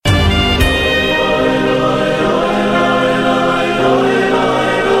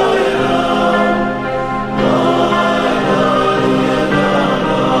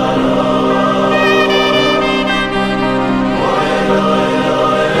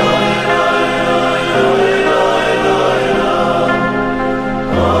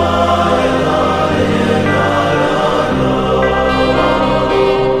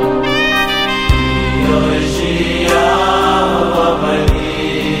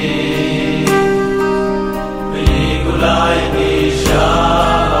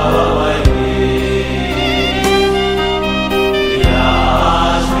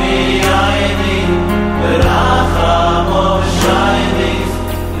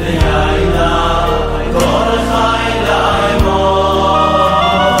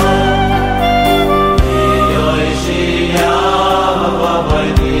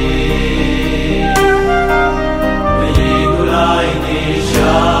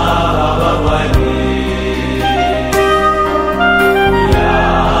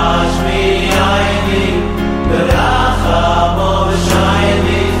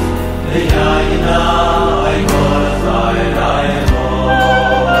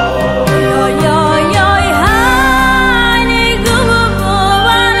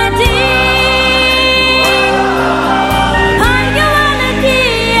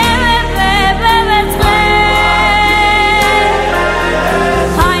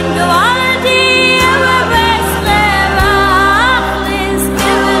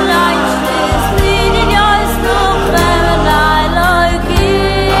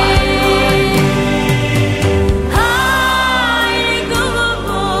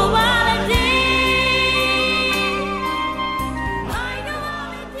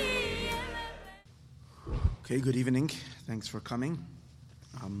evening. Thanks for coming.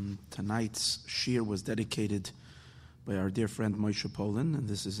 Tonight's shir was dedicated by our dear friend Moshe Poland, and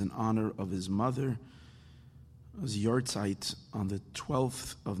this is in honor of his mother, whose yahrzeit on the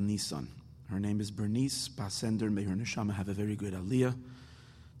 12th of Nisan. Her name is Bernice Basender. May her neshama have a very good aliyah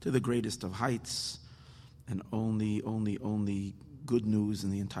to the greatest of heights, and only good news in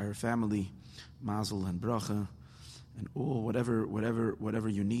the entire family, mazel and bracha, and all whatever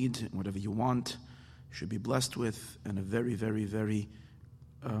you need, whatever you want, you should be blessed with, and a very, very, very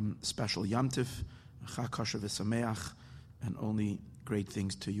special Yom Tif, Chag Kosher v'Sameach, and only great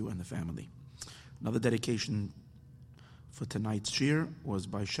things to you and the family. Another dedication for tonight's shir was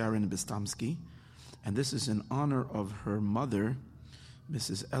by Sharon Bistamsky, and this is in honor of her mother,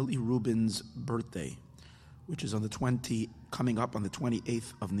 Mrs. Eli Rubin's birthday, which is coming up on the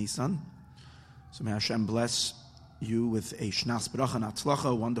 28th of Nisan. So may Hashem bless you with a shnas bracha and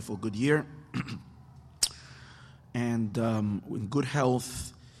atzlacha, a wonderful good year, and in good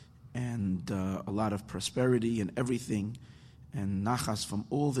health, and a lot of prosperity and everything, and nachas from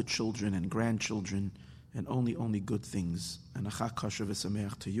all the children and grandchildren, and only good things. And a chag kosher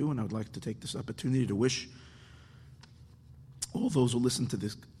v'sameach to you. And I would like to take this opportunity to wish all those who listen to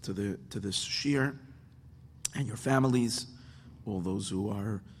this shir, and your families, all those who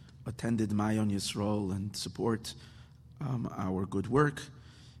are attended Mayon Yisrael and support our good work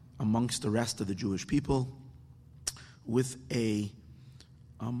amongst the rest of the Jewish people, with a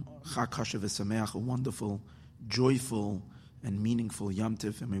Chag Kosher v'Sameach, a wonderful, joyful, and meaningful Yom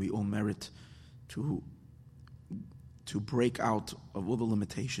Tif, and may we all merit to break out of all the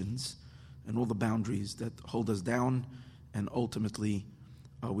limitations and all the boundaries that hold us down, and ultimately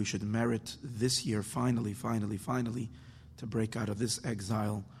we should merit this year finally to break out of this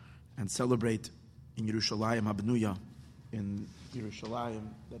exile and celebrate in Yerushalayim Habnuya, in Yerushalayim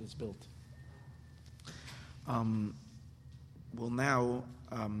that is built. Well, now,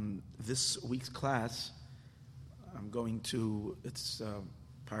 this week's class, it's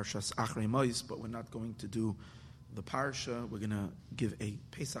Parshas Achrei Mos, but we're not going to do the Parsha. We're going to give a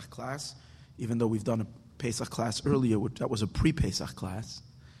Pesach class, even though we've done a Pesach class earlier, that was a pre-Pesach class,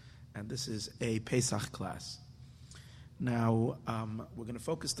 and this is a Pesach class. Now, we're going to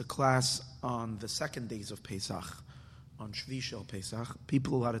focus the class on the second days of Pesach, on Shevi'i Shel Pesach.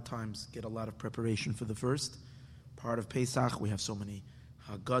 People a lot of times get a lot of preparation for the first part of Pesach. We have so many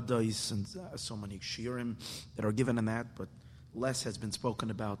Haggadahs and so many shirim that are given in that, but less has been spoken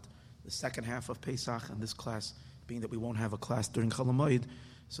about the second half of Pesach, and this class, being that we won't have a class during Chol HaMoed,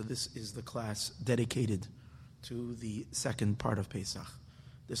 so this is the class dedicated to the second part of Pesach.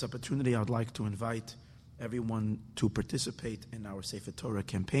 This opportunity, I would like to invite everyone to participate in our Sefer Torah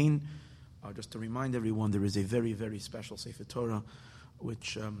campaign. Just to remind everyone, there is a very, very special Sefer Torah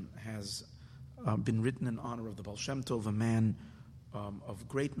which has been written in honor of the Baal Shem Tov, a man of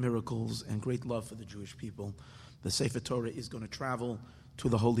great miracles and great love for the Jewish people. The Sefer Torah is going to travel to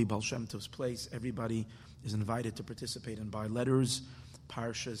the holy Baal Shem Tov's place. Everybody is invited to participate and buy letters,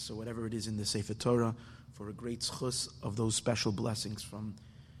 parshas, or whatever it is in the Sefer Torah, for a great schus of those special blessings from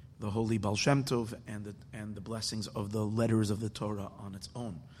the holy Baal Shem Tov and the blessings of the letters of the Torah on its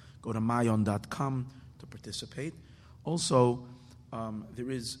own. Go to mayon.com to participate. Also, there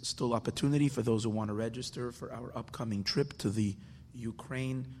is still opportunity for those who want to register for our upcoming trip to the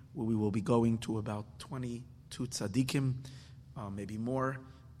Ukraine, where we will be going to about 22 tzaddikim, maybe more,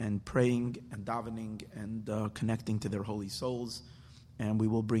 and praying and davening and connecting to their holy souls. And we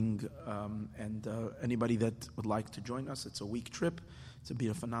will bring anybody that would like to join us. It's a week trip. It's be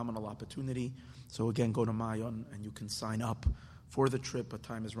a phenomenal opportunity. So again, go to Mayon and you can sign up for the trip, but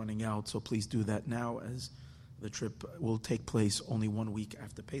time is running out, so please do that now, as the trip will take place only 1 week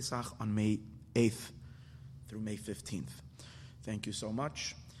after Pesach on May 8th through May 15th. Thank you so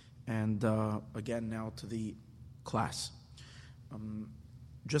much. And again, now to the class.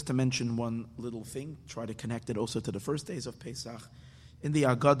 Just to mention one little thing, try to connect it also to the first days of Pesach. In the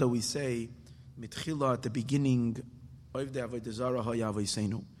Agadah we say, Mitchila, at the beginning, our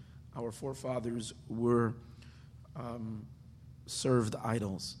forefathers were served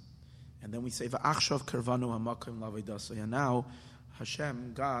idols. And then we say, V'achshav karvanu hamakim l'avodas. And now,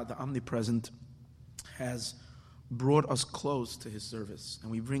 Hashem, God, the omnipresent, has brought us close to His service. And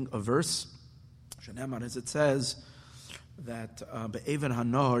we bring a verse, Shenemar, as it says, that be'even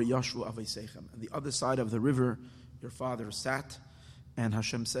hanor yashvu avosechem. On the other side of the river, your father sat, and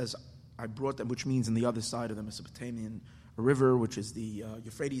Hashem says, I brought them, which means on the other side of the Mesopotamian river, which is the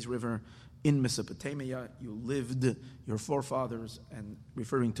Euphrates River, in Mesopotamia, you lived, your forefathers, and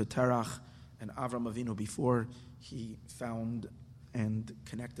referring to Terach and Avram Avinu before he found and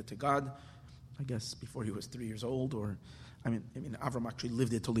connected to God. I guess before he was 3 years old, or I mean, Avram actually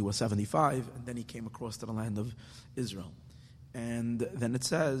lived it till he was 75, and then he came across to the land of Israel. And then it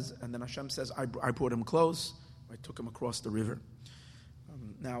says, and then Hashem says, I brought him close, I took him across the river.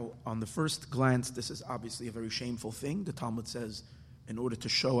 Now, on the first glance, this is obviously a very shameful thing. The Talmud says, in order to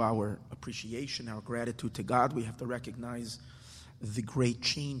show our appreciation, our gratitude to God, we have to recognize the great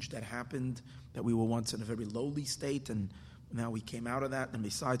change that happened, that we were once in a very lowly state, and now we came out of that. And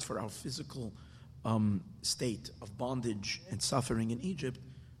besides, for our physical state of bondage and suffering in Egypt,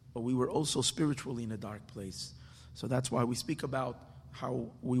 but we were also spiritually in a dark place. So that's why we speak about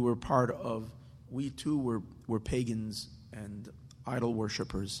how we were we too were pagans and idol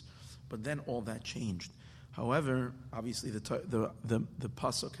worshippers, but then all that changed. However, obviously the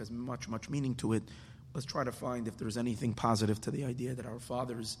pasuk has much meaning to it. Let's try to find if there's anything positive to the idea that our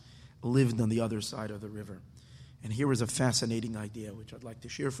fathers lived on the other side of the river. And here is a fascinating idea which I'd like to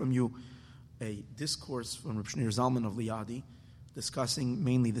share from you, a discourse from Reb Shneur Zalman of Liadi, discussing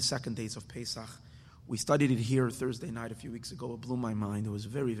mainly the second days of Pesach. We studied it here Thursday night a few weeks ago. It blew my mind. It was a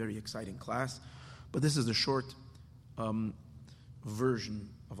very, very exciting class. But this is a short version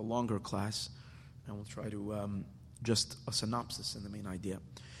of a longer class, and we'll try to just a synopsis in the main idea.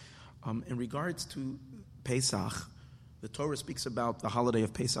 In regards to Pesach, the Torah speaks about the holiday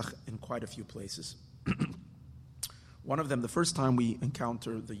of Pesach in quite a few places. One of them, the first time we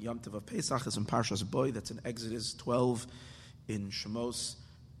encounter the Yom Tov of Pesach, is in Parshas Boy. That's in Exodus 12, in Shemos,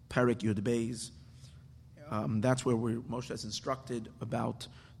 Perek Yud Beis. That's where Moshe is instructed about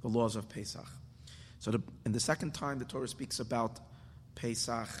the laws of Pesach. So in the second time, the Torah speaks about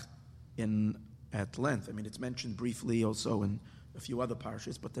Pesach at length. I mean, it's mentioned briefly also in a few other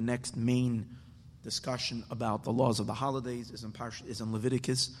parshas, but the next main discussion about the laws of the holidays is in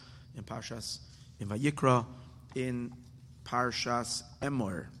Leviticus, in Vayikra, in Parshas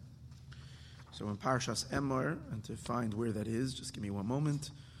Emor. So in Parshas Emor, and to find where that is, just give me one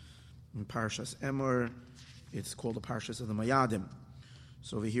moment. In Parshas Emor, it's called the Parshas of the Mayadim.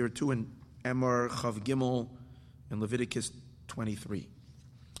 So over here too in Emor, Chav Gimel, in Leviticus 23.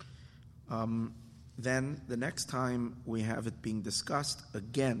 Then the next time we have it being discussed,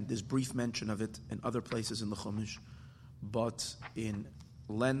 again, there's brief mention of it in other places in the Chumash, but in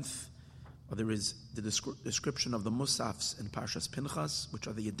length, there is the description of the Musafs in Parshas Pinchas, which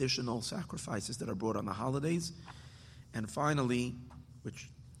are the additional sacrifices that are brought on the holidays. And finally, which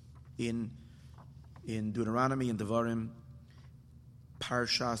in Deuteronomy and Devarim,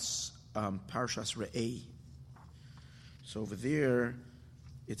 Parshas Re'eh. So over there,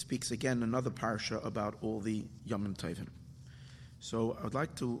 it speaks again another parsha about all the Yomim Tovim. So I would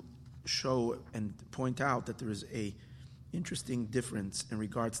like to show and point out that there is a interesting difference in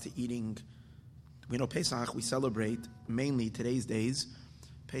regards to eating. We know Pesach, we celebrate mainly today's days.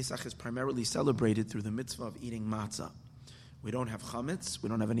 Pesach is primarily celebrated through the mitzvah of eating matzah. We don't have chametz, we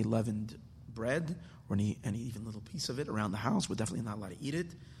don't have any leavened bread or any even little piece of it around the house. We're definitely not allowed to eat it.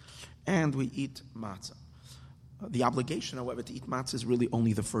 And we eat matzah. The obligation, however, to eat matzah is really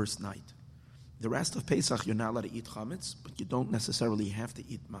only the first night. The rest of Pesach, you're not allowed to eat chametz, but you don't necessarily have to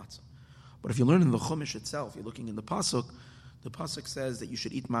eat matzah. But if you learn in the Chumash itself, you're looking in the pasuk says that you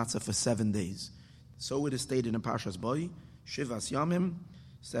should eat matzah for 7 days. So it is stated in Parshas Boy, Shivas Yamim,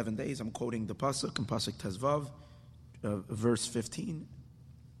 7 days. I'm quoting the pasuk in Pasuk Tezvav, verse 15.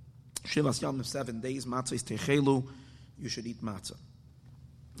 Shivas Yamim, 7 days, matzah is techelu, you should eat matzah.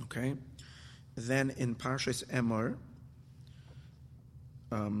 Okay? Then in Parshas Emor,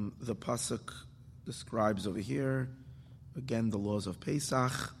 the pasuk describes over here, again, the laws of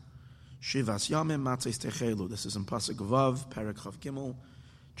Pesach. Shivas Yamim, matzah is techelu. This is in Pasuk Vav, Perek Chav Gimel,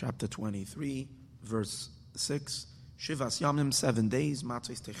 chapter 23, verse 6. Shivas Yamim, 7 days,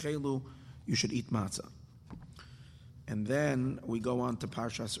 matzah is techelu, you should eat matzah. And then we go on to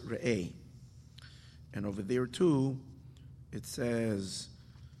Parshas Re'eh. And over there too, it says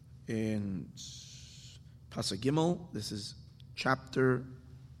in Pasuk Gimel, this is chapter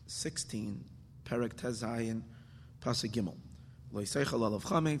 16, Perek Tezayin, Pasuk Gimel. Lo yiseichel alav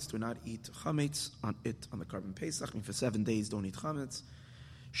chametz, do not eat chametz on the carbon Pesach. I mean, for 7 days, don't eat chametz.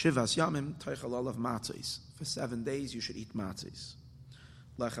 Shivas yamim, teichel alav matzos. For 7 days, you should eat matzos.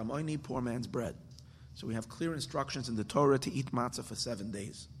 Lechem oini, poor man's bread. So we have clear instructions in the Torah to eat matzah for 7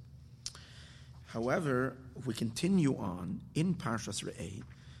 days. However, if we continue on in Parshas Re'eh,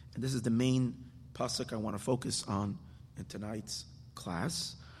 and this is the main pasuk I want to focus on in tonight's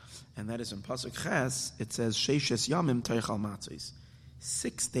class, and that is in Pasuk Ches, it says, Sheishes Yamim Teichal Matzos.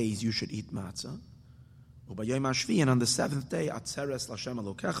 6 days you should eat matzah. Ubayom HaShvi, and on the 7th day, Atzeres Lashem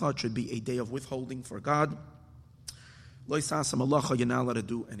Elokecha, it should be a day of withholding for God. Lo Yisasem Malacha, you're not allowed to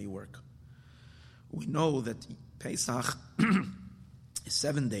do any work. we know that Pesach is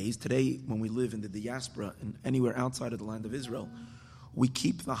 7 days. Today, when we live in the diaspora and anywhere outside of the land of Israel, we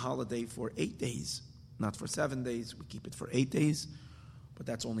keep the holiday for 8 days, not for 7 days. We keep it for 8 days, but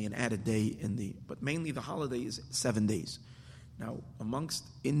that's only an added day but mainly the holiday is 7 days. Now,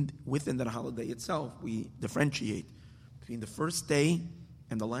 within that holiday itself, we differentiate between the first day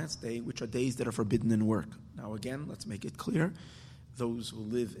and the last day, which are days that are forbidden in work. Now, again, let's make it clear. Those who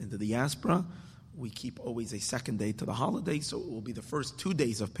live in the diaspora, we keep always a second day to the holiday, so it will be the first 2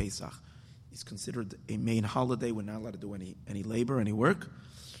 days of Pesach. It's considered a main holiday. We're not allowed to do any labor, any work.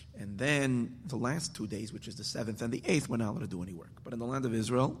 And then the last 2 days, which is the 7th and the 8th, we're not allowed to do any work. But in the land of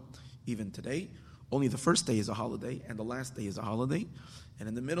Israel, even today, only the first day is a holiday, and the last day is a holiday. And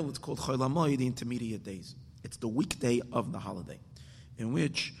in the middle, it's called Chol HaMoed, the intermediate days. It's the weekday of the holiday, in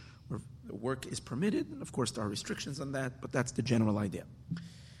which the work is permitted. And of course, there are restrictions on that, but that's the general idea.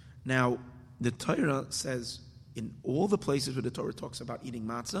 Now, the Torah says, in all the places where the Torah talks about eating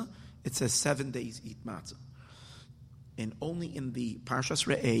matzah, it says 7 days eat matzah. And only in the Parshas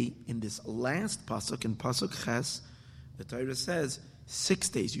Re'eh, in this last pasuk, in pasuk Ches, the Torah says 6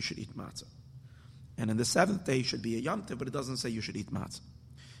 days you should eat matzah. And in the 7th day should be a Yom Tov, but it doesn't say you should eat matzah.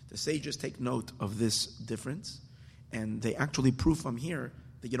 The sages take note of this difference, and they actually prove from here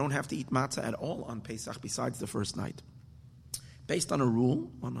that you don't have to eat matzah at all on Pesach besides the first night. Based on a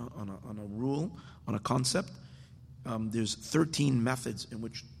rule, on a concept, there's 13 methods in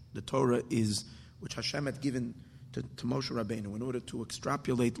which the Torah which Hashem had given to Moshe Rabbeinu in order to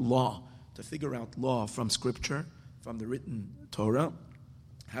extrapolate law, to figure out law from Scripture, from the written Torah.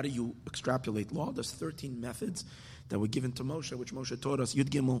 How do you extrapolate law? There's 13 methods that were given to Moshe, which Moshe taught us, Yud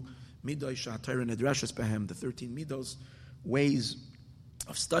Gimel, Midos, Sha'atayr, Nedreshes Behem, the 13 Midos, ways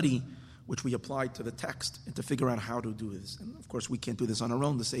of study, which we applied to the text and to figure out how to do this. And of course, we can't do this on our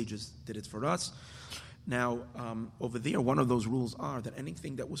own. The sages did it for us. Now, over there, one of those rules are that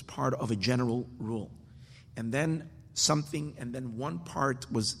anything that was part of a general rule, and then one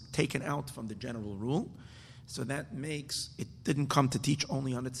part was taken out from the general rule, so that makes, it didn't come to teach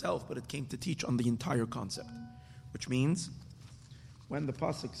only on itself, but it came to teach on the entire concept. Which means, when the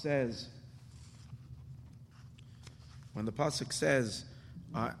Pasuk says,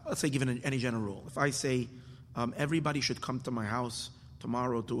 let's say given any general rule, if I say, everybody should come to my house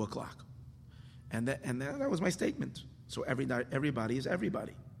tomorrow 2 o'clock, and that was my statement. So everybody is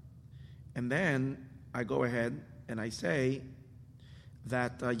everybody. And then I go ahead and I say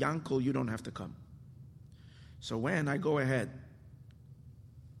that, Yankel, you don't have to come. So when I go ahead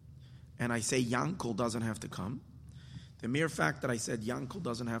and I say Yankel doesn't have to come, the mere fact that I said Yankel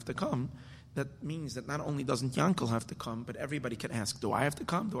doesn't have to come, that means that not only doesn't Yankel have to come, but everybody can ask, do I have to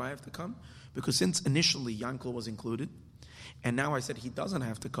come? Do I have to come? Because since initially Yankel was included, and now I said he doesn't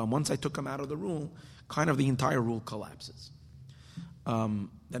have to come, once I took him out of the rule, kind of the entire rule collapses.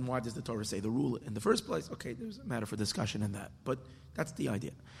 Then why does the Torah say the rule in the first place? Okay, there's a matter for discussion in that, but that's the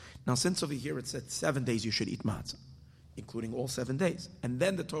idea. Now, since over here it said 7 days you should eat matzah, including all 7 days, and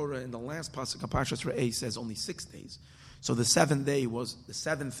then the Torah in the last pasuk of Parshas Re'eh says only 6 days. So the 7th day was the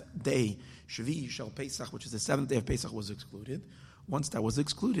 7th day, Shevi'i, Shel Pesach, which is the 7th day of Pesach, was excluded. Once that was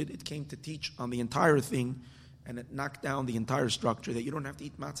excluded, it came to teach on the entire thing, and it knocked down the entire structure that you don't have to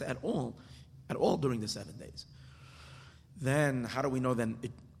eat matzah at all during the 7 days. Then, how do we know then?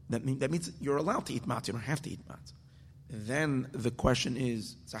 That means you're allowed to eat matzah, you don't have to eat matzah. Then the question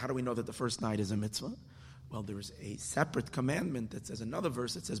is, so how do we know that the first night is a mitzvah? Well, there is a separate commandment that says, another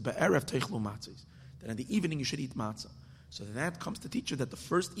verse that says, Be'erev teichlu matzahs, that in the evening you should eat matzah. So that comes to teach you that the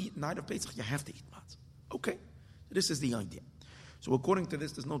first night of Pesach, you have to eat matzah. Okay, this is the idea. So according to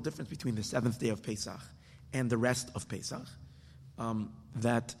this, there's no difference between the 7th day of Pesach and the rest of Pesach,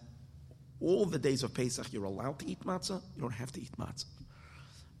 that all the days of Pesach you're allowed to eat matzah, you don't have to eat matzah.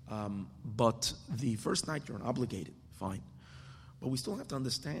 But the first night you're obligated, fine. But we still have to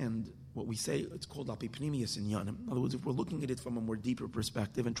understand what we say, it's called Alpi Pnimius Inyanim. In other words, if we're looking at it from a more deeper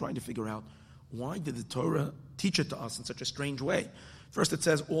perspective and trying to figure out why did the Torah teach it to us in such a strange way? First it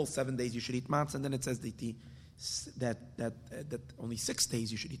says all 7 days you should eat matzah, and then it says that only 6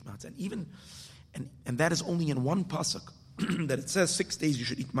 days you should eat matzah. And that is only in one pasuk, that it says 6 days you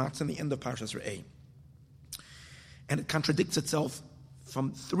should eat matzah in the end of Parshas Re'eh. And it contradicts itself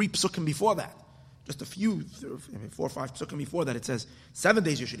from 3 psukim before that. Just a few, 4 or 5 psukim before that, it says 7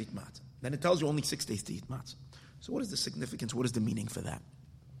 days you should eat matzah. Then it tells you only 6 days to eat matzah. So what is the significance? What is the meaning for that?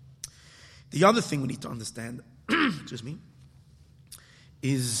 The other thing we need to understand,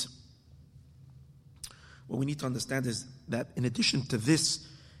 is what we need to understand is that in addition to this,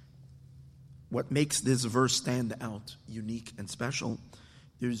 what makes this verse stand out, unique and special,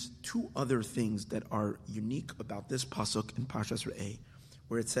 There's two other things that are unique about this pasuk in Parshas Re'eh,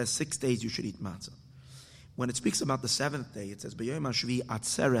 where it says 6 days you should eat matzah. When it speaks about the seventh day, it says B'yom hashvi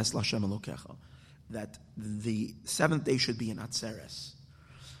atzeres l'Hashem Elokecha, that the seventh day should be an atzeres.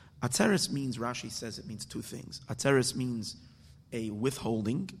 Atzeres means, Rashi says it means two things. Atzeres means a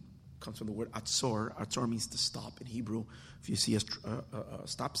withholding, comes from the word atzor. Atzor means to stop. In Hebrew, if you see a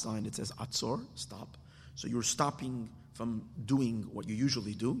stop sign, it says atzor, stop. So you're stopping from doing what you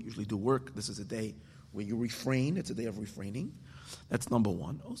usually do work. This is a day where you refrain. It's a day of refraining. That's number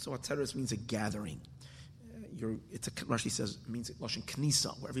one. Also, atzeres means a gathering. Rashi says it means lashon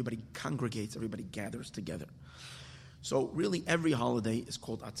knisa, where everybody congregates, everybody gathers together. So really, every holiday is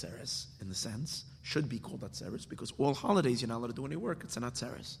called atzeres in the sense, should be called atzeres, because all holidays you're not allowed to do any work. It's an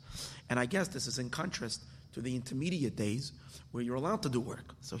atzeres, and I guess this is in contrast to the intermediate days where you're allowed to do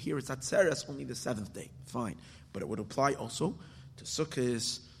work. So here it's atzeres only the seventh day, fine, but it would apply also to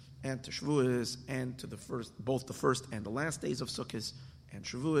Sukkot and to Shavuos and to both the first and the last days of Sukkot and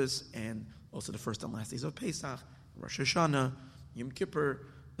Shavuos, and also the first and last days of Pesach, Rosh Hashanah, Yom Kippur.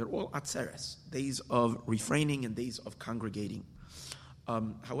 They're all atzeres, days of refraining and days of congregating.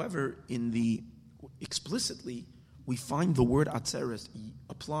 However, explicitly, we find the word atzeres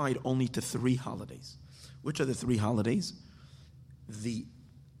applied only to 3 holidays. Which are the 3 holidays? The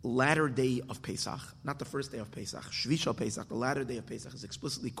latter day of Pesach, not the first day of Pesach. Shevi'i Pesach, the latter day of Pesach, is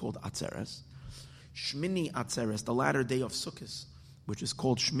explicitly called atzeres. Shmini atzeres, the latter day of Sukkot, which is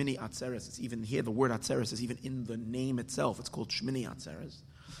called Shmini Atzeres. It's even here, the word Atzeres is even in the name itself. It's called Shmini Atzeres,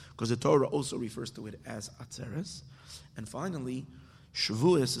 because the Torah also refers to it as Atzeres. And finally,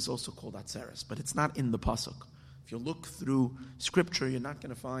 Shavuos is also called Atzeres, but it's not in the pasuk. If you look through Scripture, you're not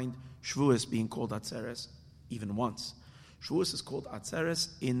going to find Shavuos being called Atzeres even once. Shavuos is called Atzeres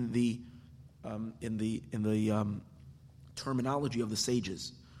in the terminology of the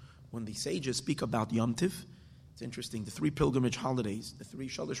sages. When the sages speak about Yom Tiv, it's interesting, the 3 pilgrimage holidays, the 3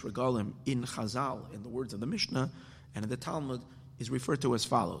 Shalosh Regalim in Chazal, in the words of the Mishnah, and in the Talmud, is referred to as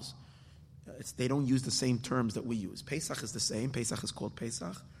follows. They don't use the same terms that we use. Pesach is the same. Pesach is called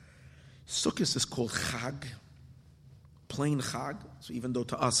Pesach. Sukkot is called Chag, plain Chag. So even though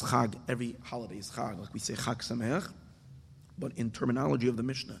to us Chag, every holiday is Chag, like we say Chag Sameach, but in terminology of the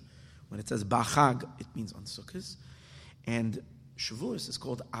Mishnah, when it says Ba'Chag, it means on Sukkot. And Shavuos is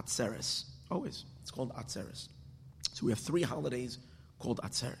called Atzeres. Always. It's called Atzeres. So we have 3 holidays called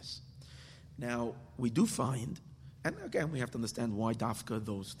Atzeres. Now, we do find, and again, we have to understand why Dafka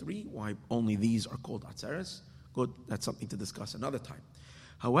those 3, why only these are called Atzeres. Good, that's something to discuss another time.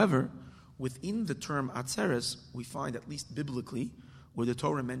 However, within the term Atzeres, we find, at least biblically, where the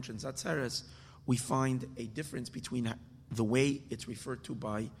Torah mentions Atzeres, we find a difference between the way it's referred to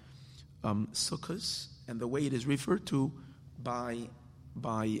by Sukkot and the way it is referred to by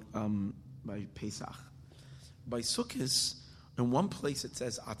Pesach. By Sukkot, in one place it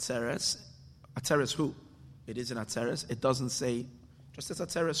says Atzeres. Atzeres who? It is an Atzeres. It doesn't say, just as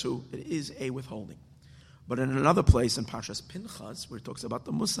Atzeres who, it is a withholding. But in another place, in Parshas Pinchas, where it talks about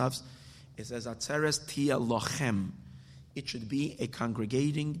the Musafs, it says Atzeres tia lochem. It should be a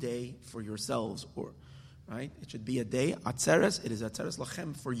congregating day for yourselves, or right? It should be a day, Atzeres, it is Atzeres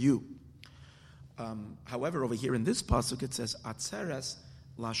lochem for you. However, over here in this pasuk, it says Atzeres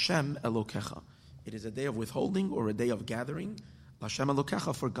Lashem Elokecha. It is a day of withholding or a day of gathering, Lashem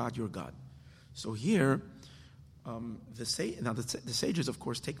Elokecha, for God your God. So here, the sages, of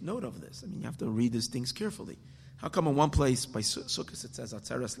course, take note of this. I mean, you have to read these things carefully. How come in one place by Sukkot it says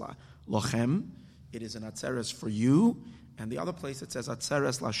Atzeres Lochem, it is an Atzeres for you, and the other place it says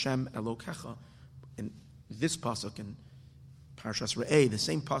Atzeres Lashem Elokecha. In this pasuk in Parshas Re'eh, the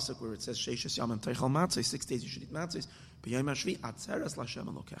same pasuk where it says Sheishes Yamim Teichel Matzos, 6 days you should eat matzos, B'yom hashvi Atzeres Lashem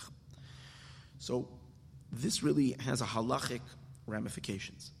Elokecha. So this really has a halachic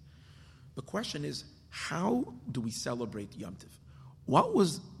ramifications. The question is, how do we celebrate Yom Tiv? What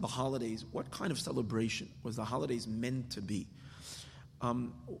was the holidays, what kind of celebration was the holidays meant to be?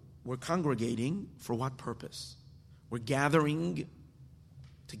 We're congregating for what purpose? We're gathering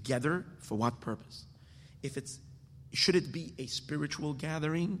together for what purpose? Should it be a spiritual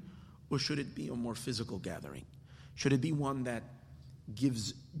gathering, or should it be a more physical gathering? Should it be one that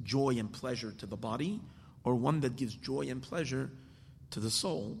gives joy and pleasure to the body, or one that gives joy and pleasure to the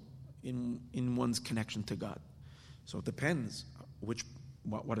soul in one's connection to God? So it depends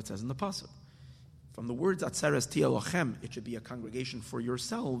what it says in the pasuk. From the words Atzeres tia lochem, it should be a congregation for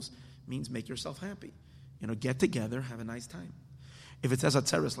yourselves, means make yourself happy. Get together, have a nice time. If it says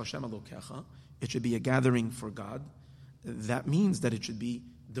Atzeres Lashem Elokecha, it should be a gathering for God. That means that it should be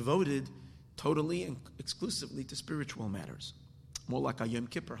devoted totally and exclusively to spiritual matters. more like a Yom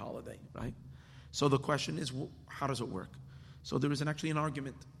Kippur holiday, right? So the question is, how does it work? So there is actually an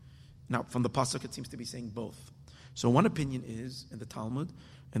argument. Now, from the Pesach, it seems to be saying both. So one opinion is, in the Talmud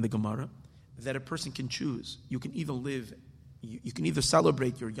and the Gemara, that a person can choose. You can either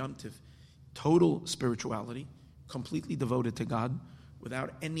celebrate your Yom Tov, total spirituality, completely devoted to God,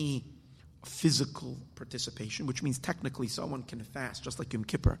 without any physical participation, which means technically someone can fast, just like Yom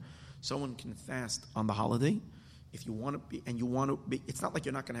Kippur. Someone can fast on the holiday if you want to be, and you want to be. It's not like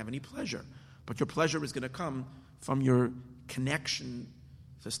you're not going to have any pleasure, but your pleasure is going to come from your connection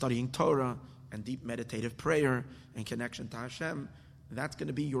to studying Torah and deep meditative prayer and connection to Hashem. That's going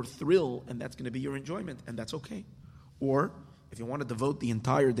to be your thrill, and that's going to be your enjoyment, and that's okay. Or if you want to devote the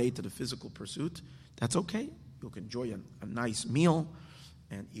entire day to the physical pursuit, that's okay. You can enjoy a nice meal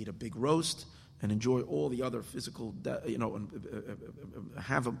and eat a big roast and enjoy all the other physical,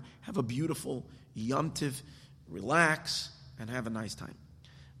 have a beautiful Yom Tiv, relax, and have a nice time.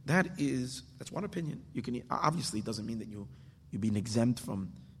 That's one opinion. You can obviously it doesn't mean that you're being exempt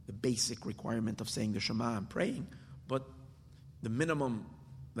from the basic requirement of saying the Shema and praying, but the minimum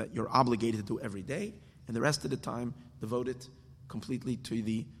that you're obligated to do every day, and the rest of the time devote it completely to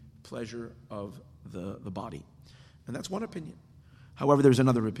the pleasure of the body. And that's one opinion. However, there's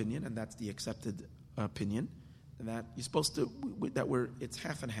another opinion, and that's the accepted opinion, that you're supposed to, it's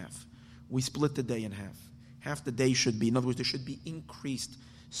half and half. We split the day in half. Half the day should be, in other words, there should be increased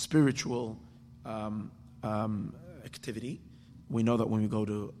spiritual activity. We know that when we go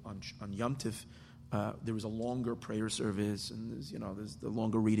to on Yom Tiv, there is a longer prayer service, and there's the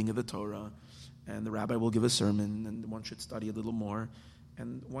longer reading of the Torah, and the rabbi will give a sermon, and one should study a little more,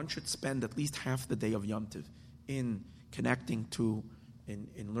 and one should spend at least half the day of Yom Tiv in connecting to,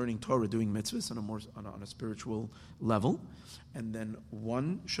 in learning Torah, doing mitzvahs on a spiritual level, and then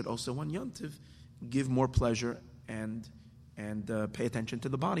one should also on Yom Tiv give more pleasure and pay attention to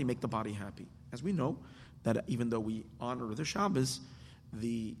the body, make the body happy. As we know that even though we honor the Shabbos,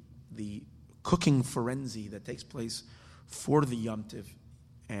 the cooking frenzy that takes place for the Yom Tiv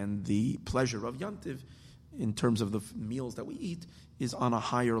and the pleasure of Yom Tiv in terms of the meals that we eat is on a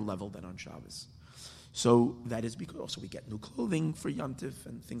higher level than on Shabbos. So that is because also we get new clothing for Yom Tiv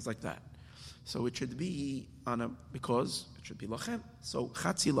and things like that. So it should be because it should be lachem. So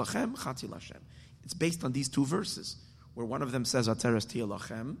chatzi lachem, chatzi lashem. It's based on these two verses, where one of them says atzeres tia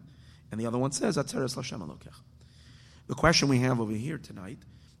lachem, and the other one says atzeres lashem alokech. The question we have over here tonight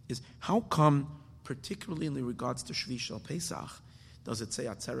is, how come, particularly in regards to Shevi'i Shel Pesach, does it say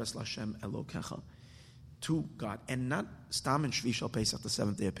atzeres lashem elokecha, to God, and not stam in Shevi'i Shel Pesach, the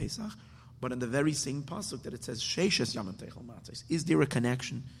seventh day of Pesach, but in the very same pasuk that it says sheishes yamim teichel matzos? Is there a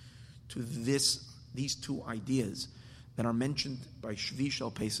connection to these two ideas that are mentioned by Shevi'i Shel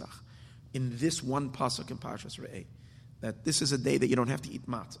Pesach in this one pasuk in Parshas Re'eh, that this is a day that you don't have to eat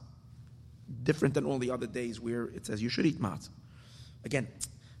matzah, different than all the other days where it says you should eat matzah? Again,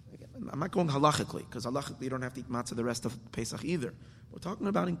 I'm not going halachically, because halachically you don't have to eat matzah the rest of Pesach either. We're talking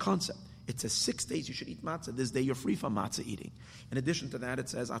about in concept. It says 6 days you should eat matzah. This day you're free from matzah eating. In addition to that, it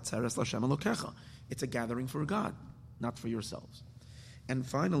says atzeres lashem elokecha. It's a gathering for God, not for yourselves. And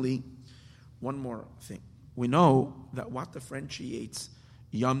finally, one more thing. We know that what differentiates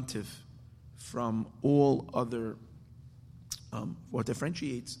Yom Tiv from all other, what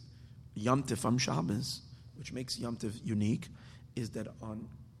differentiates Yom Tiv from Shabbos, which makes Yom Tiv unique, is that on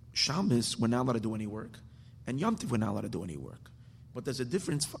Shabbos we're not allowed to do any work, and Yom Tiv we're not allowed to do any work. But there's a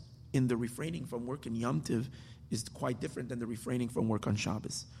difference in the refraining from work in Yom Tiv is quite different than the refraining from work on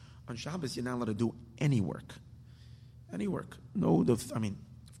Shabbos. On Shabbos you're not allowed to do any work. Any work.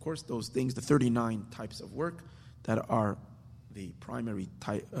 Of course, those things, the 39 types of work that are the primary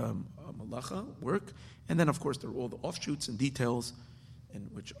type, malacha work, and then of course there are all the offshoots and details in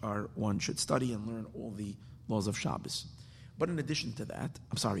which one should study and learn all the laws of Shabbos. But in addition to that,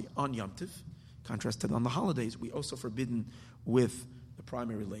 on Yom Tiv, contrast to on the holidays, we also forbidden with the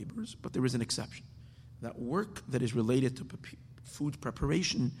primary labors, but there is an exception. That work that is related to food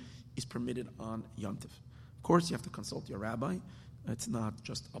preparation is permitted on Yom Tiv. Of course, you have to consult your rabbi. It's not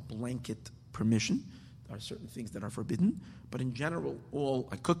just a blanket permission. There are certain things that are forbidden, but in general, all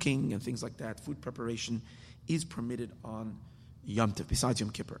cooking and things like that, food preparation is permitted on Yom Tiv, besides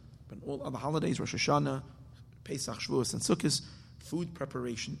Yom Kippur. But all other holidays, Rosh Hashanah, Pesach, Shavuos, and Sukkot, food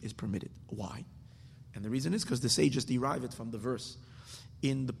preparation is permitted. Why? And the reason is because the sages derive it from the verse.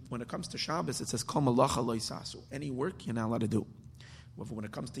 When it comes to Shabbos, it says, Kol malacha lo yisasu. Any work you're not allowed to do. When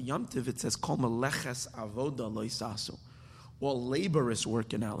it comes to Yom Tiv, it says, Kol meleches avoda lo yisasu. All laborious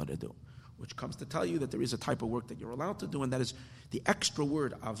work you're not allowed to do. Which comes to tell you that there is a type of work that you're allowed to do, and that is the extra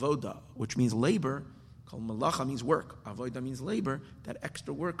word, avoda, which means labor, Kol malacha means work. Avoda means labor. That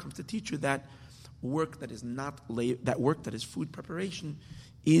extra work comes to teach you that work that is not that work that is food preparation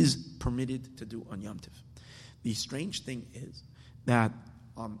is permitted to do on Yom Tov. The strange thing is that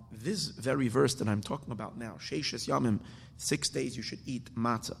this very verse that I'm talking about now, Sheishes Yamim, 6 days you should eat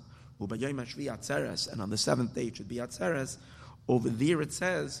matzah. Ubayom Shvi Atzeres, and on the 7th day it should be Atzeres. Over there it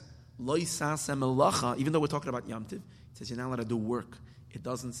says, Lo Yisaseh Melacha, even though we're talking about Yom Tov, it says you're not allowed to do work. It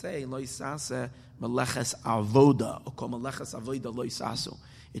doesn't say Lo Yisaseh Meleches Avoda, or Kol Meleches Avoda Lo Yisasu.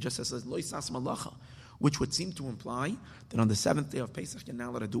 It just says Lo Yisaseh Melacha, which would seem to imply that on the 7th day of Pesach you're not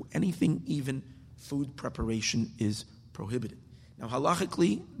allowed to do anything, even food preparation is prohibited. Now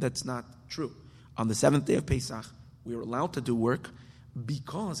halachically, that's not true. On the 7th day of Pesach, we are allowed to do work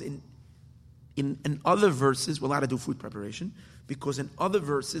because in other verses, we're allowed to do food preparation, because in other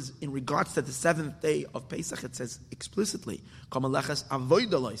verses, in regards to the 7th day of Pesach, it says explicitly, you're not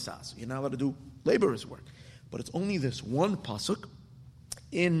allowed to do laborer's work. But it's only this one pasuk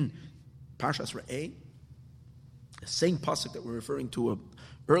in Parshas Re'eh, the same pasuk that we're referring to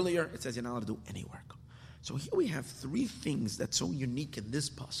earlier, it says you're not allowed to do any work. So here we have 3 things that's so unique in this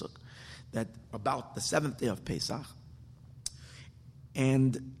pasuk that about the 7th day of Pesach.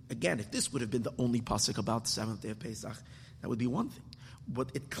 And again, if this would have been the only pasuk about the 7th day of Pesach, that would be one thing.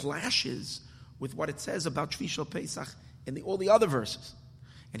 But it clashes with what it says about Shvi Shel Pesach in all the other verses.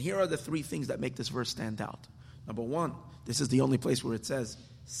 And here are the 3 things that make this verse stand out. Number 1, this is the only place where it says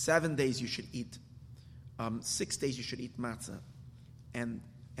 7 days you should eat, 6 days you should eat matzah, and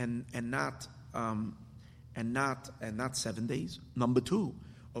not 7 days. Number 2,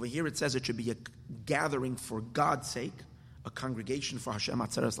 over here it says it should be a gathering for God's sake, a congregation for Hashem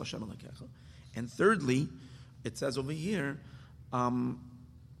Atzeres L'Hashem Elokecha. And thirdly, it says over here, the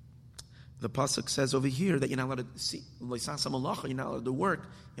pasuk says over here that you're not allowed to see L'Isasa Malacha, you're not allowed to work,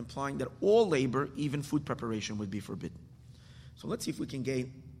 implying that all labor, even food preparation, would be forbidden. So let's see if we can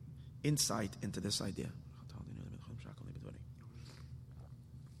gain insight into this idea.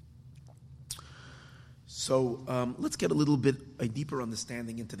 So let's get a little bit a deeper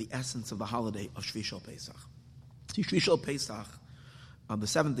understanding into the essence of the holiday of Shvi Shel Pesach. See, Shvi Shel Pesach, on the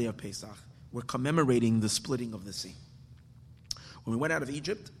 7th day of Pesach, we're commemorating the splitting of the sea. When we went out of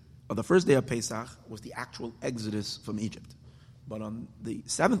Egypt, on the first day of Pesach was the actual exodus from Egypt. But on the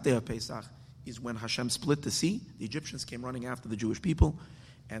 7th day of Pesach is when Hashem split the sea. The Egyptians came running after the Jewish people,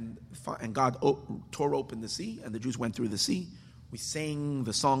 and God tore open the sea, and the Jews went through the sea. We sang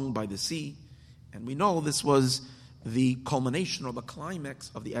the song by the sea, and we know this was the culmination or the climax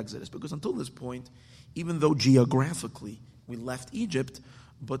of the exodus, because until this point, even though geographically we left Egypt,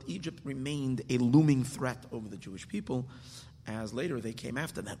 but Egypt remained a looming threat over the Jewish people, as later they came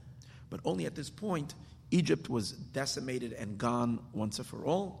after them. But only at this point, Egypt was decimated and gone once and for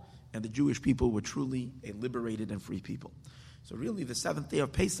all, and the Jewish people were truly a liberated and free people. So really, the 7th day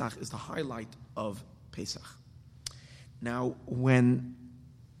of Pesach is the highlight of Pesach. Now, when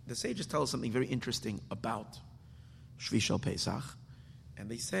the sages tell us something very interesting about Shvi Shel Pesach, and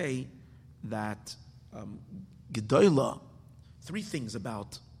they say that Gedolah, 3 things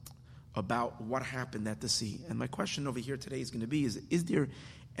about what happened at the sea. And my question over here today is going to be, is there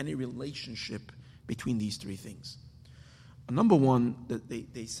any relationship between these 3 things? Number 1,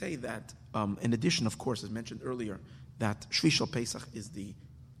 they say that, in addition, of course, as mentioned earlier, that Shvi Shel Pesach is the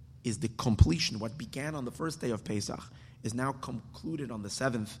completion. What began on the first day of Pesach is now concluded on the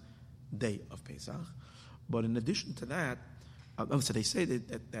 7th day of Pesach. But in addition to that, so they say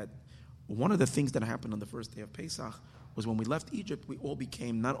that one of the things that happened on the first day of Pesach was when we left Egypt, we all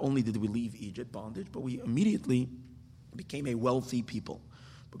became, not only did we leave Egypt, bondage, but we immediately became a wealthy people.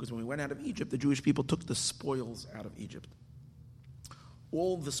 Because when we went out of Egypt, the Jewish people took the spoils out of Egypt.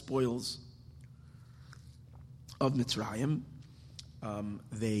 All the spoils of Mitzrayim,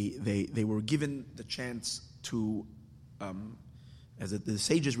 they were given the chance to, as the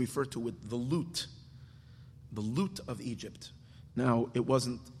sages refer to it, the loot of Egypt. Now, it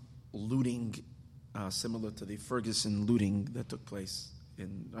wasn't looting similar to the Ferguson looting that took place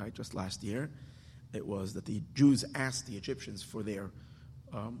just last year. It was that the Jews asked the Egyptians for their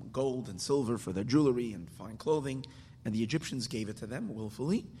gold and silver, for their jewelry and fine clothing, and the Egyptians gave it to them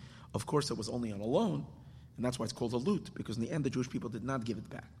willfully. Of course, it was only on a loan, and that's why it's called a loot, because in the end, the Jewish people did not give it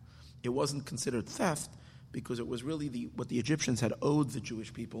back. It wasn't considered theft, because it was really what the Egyptians had owed the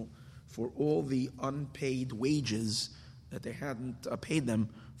Jewish people for all the unpaid wages that they hadn't paid them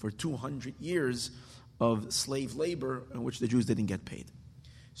for 200 years of slave labor in which the Jews didn't get paid.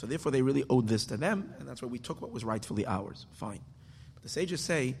 So therefore they really owed this to them, and that's why we took what was rightfully ours. Fine. But the sages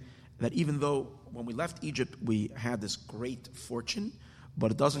say that even though when we left Egypt we had this great fortune,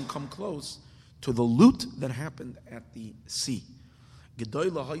 but it doesn't come close to the loot that happened at the sea.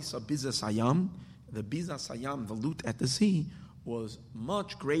 Gedoyla Haisa Bizas Hayam, the Bizas Hayam, the loot at the sea, was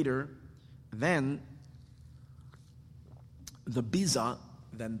much greater than the Biza,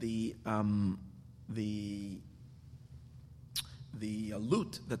 than the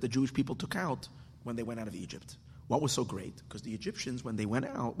loot that the Jewish people took out when they went out of Egypt. What was so great? Because the Egyptians, when they went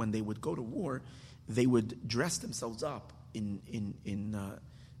out, when they would go to war, they would dress themselves up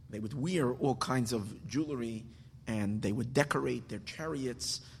they would wear all kinds of jewelry, and they would decorate their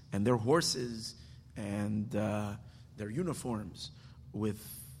chariots and their horses and their uniforms with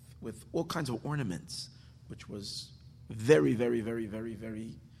all kinds of ornaments, which was very, very, very, very,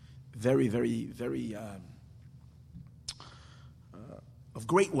 very, very, very, very of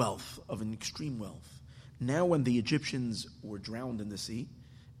great wealth, of an extreme wealth. Now, when the Egyptians were drowned in the sea,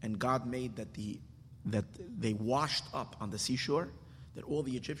 and God made that they washed up on the seashore, that all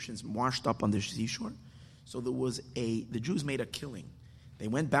the Egyptians washed up on the seashore. So the Jews made a killing. They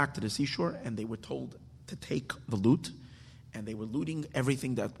went back to the seashore and they were told to take the loot, and they were looting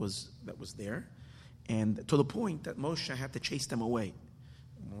everything that was there, and to the point that Moshe had to chase them away.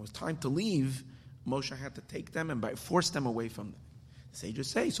 When it was time to leave, Moshe had to take them and force them away from them. The sages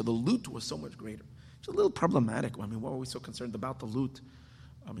say, so the loot was so much greater. It's a little problematic. I mean, why are we so concerned about the loot?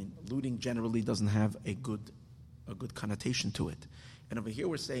 I mean, looting generally doesn't have a good connotation to it. And over here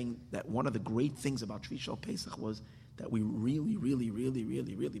we're saying that one of the great things about Shevi'i Shel Pesach was that we really, really, really,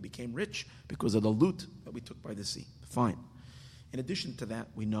 really, really became rich because of the loot that we took by the sea. Fine. In addition to that,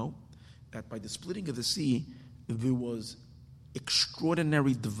 we know that by the splitting of the sea, there was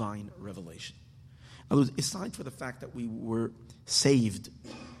extraordinary divine revelation. In other words, aside from the fact that we were saved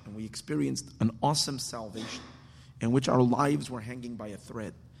and we experienced an awesome salvation in which our lives were hanging by a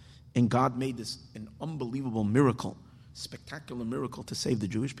thread, and God made this an unbelievable miracle, spectacular miracle to save the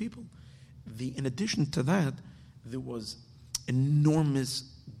Jewish people. In addition to that, there was enormous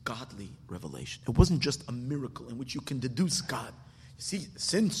godly revelation. It wasn't just a miracle in which you can deduce God. See,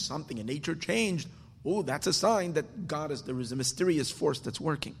 since something in nature changed, that's a sign that there is a mysterious force that's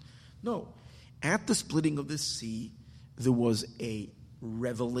working. No. At the splitting of the sea, there was a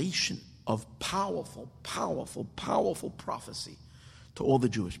revelation of powerful, powerful, powerful prophecy to all the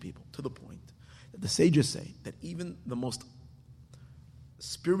Jewish people, to the point that the sages say that even the most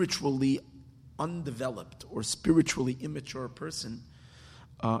spiritually undeveloped or spiritually immature person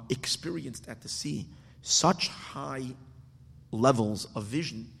experienced at the sea such high levels of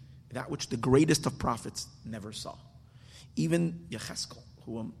vision, that which the greatest of prophets never saw. Even Yecheskel,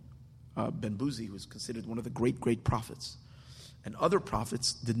 who Ben Buzi, who is considered one of the great prophets, and other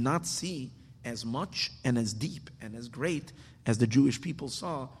prophets did not see as much and as deep and as great as the Jewish people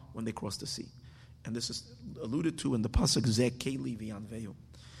saw when they crossed the sea. And this is alluded to in the pasuk Zeh Keli V'Yanvehu.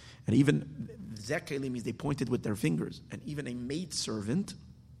 And even Zeh Keli means they pointed with their fingers. And even a maidservant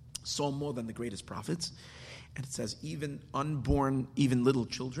saw more than the greatest prophets. And it says even unborn, even little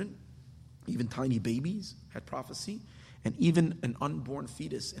children, even tiny babies had prophecy. And even an unborn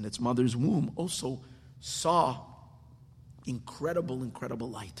fetus in its mother's womb also saw incredible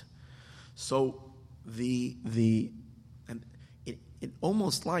light. So it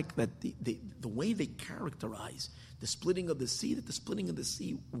almost like that the way they characterize the splitting of the sea, that the splitting of the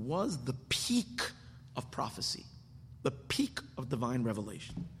sea was the peak of prophecy, the peak of divine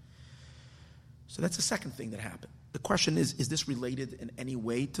revelation. So that's the second thing that happened. The question is this related in any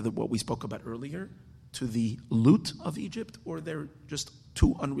way to what we spoke about earlier, to the loot of Egypt, or they're just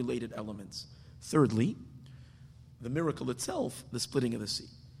two unrelated elements? Thirdly, the miracle itself, the splitting of the sea.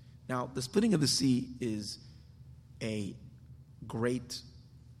 Now, the splitting of the sea is a great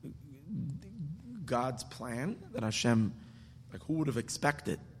God's plan that Hashem, who would have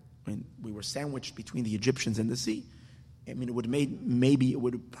expected? I mean, we were sandwiched between the Egyptians and the sea. I mean, it would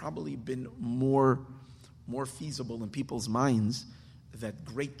have probably been more feasible in people's minds that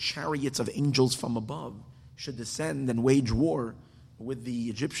great chariots of angels from above should descend and wage war with the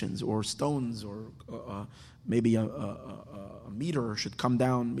Egyptians, or stones, or maybe a meteor should come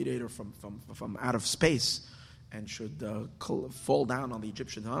down, meteor from out of space, and should fall down on the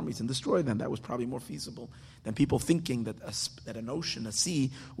Egyptian armies and destroy them. That was probably more feasible than people thinking that an ocean, a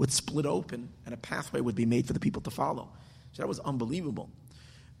sea, would split open and a pathway would be made for the people to follow. So that was unbelievable.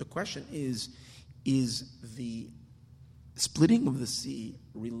 The question is the splitting of the sea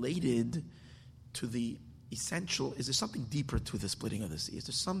related to the essential? Is there something deeper to the splitting of the sea? Is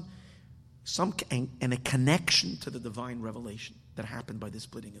there a connection to the divine revelation that happened by the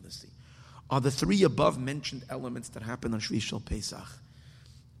splitting of the sea? Are the three above mentioned elements that happened on Shevi'i Shel Pesach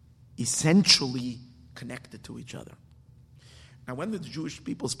essentially connected to each other? Now, when the Jewish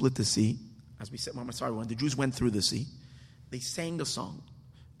people split the sea, as we said, when the Jews went through the sea, they sang a song,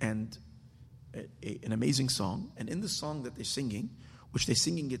 and an amazing song. And in the song that they're singing, which they're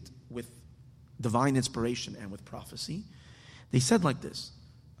singing it with divine inspiration and with prophecy, they said like this: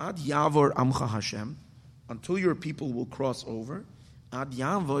 Ad Yavor Amcha Hashem, until your people will cross over. Ad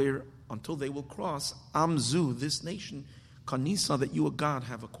Yavor, until they will cross. Amzu, this nation, Kanisa, that you, a God,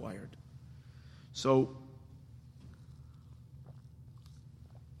 have acquired. So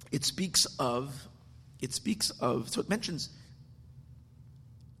it mentions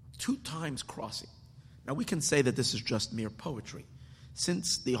 2 times crossing. Now we can say that this is just mere poetry,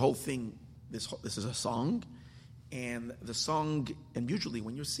 since the whole thing, this is a song, and the song, and usually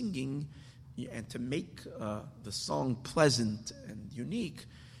when you're singing, and to make the song pleasant and unique,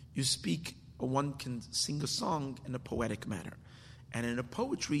 one can sing a song in a poetic manner. And in a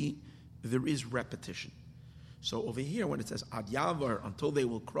poetry, there is repetition. So over here, when it says, Ad Yavar, until they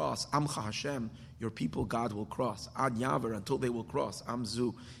will cross, Amcha Hashem, your people, God, will cross. Ad Yavar, until they will cross.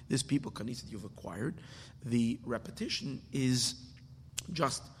 Amzu, this people, Kanisa, that you've acquired. The repetition is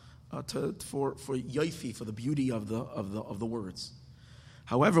just for yoifi, for the beauty of the words.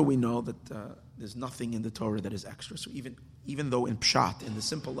 However, we know that there's nothing in the Torah that is extra. So even though in Pshat, in the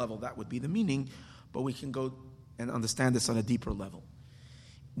simple level, that would be the meaning, but we can go and understand this on a deeper level.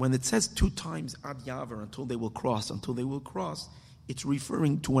 When it says 2 times Ad Yavar, until they will cross, it's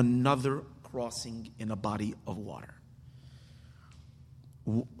referring to another crossing in a body of water.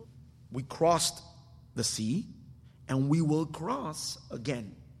 We crossed the sea, and we will cross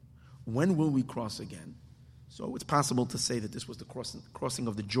again. When will we cross again? So it's possible to say that this was the crossing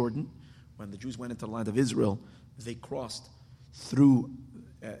of the Jordan. When the Jews went into the land of Israel, they crossed through,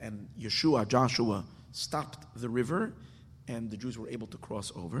 and Joshua stopped the river, and the Jews were able to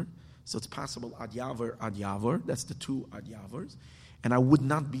cross over. So it's possible Ad Yavar, that's the 2 Ad Yavars. And I would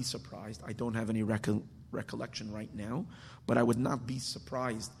not be surprised, I don't have any recollection right now, but I would not be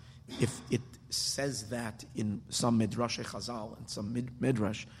surprised if it says that in some Midrash Chazal and some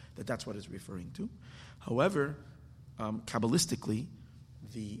Midrash, that's what it's referring to. However, Kabbalistically,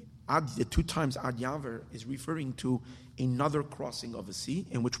 the 2 times Ad Yavar is referring to another crossing of a sea,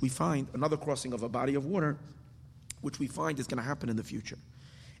 in which we find another crossing of a body of water, which we find is going to happen in the future.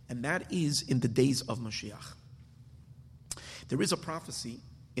 And that is in the days of Mashiach. There is a prophecy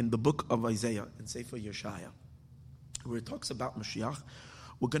in the book of Isaiah, in Sefer Yeshaya, where it talks about Mashiach.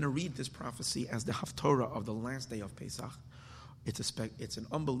 We're going to read this prophecy as the Haftorah of the last day of Pesach. It's an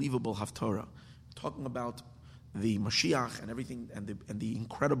unbelievable Haftorah, talking about the Mashiach and everything, and the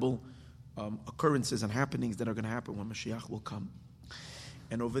incredible occurrences and happenings that are going to happen when Mashiach will come.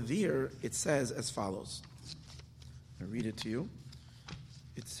 And over there, it says as follows. I read it to you.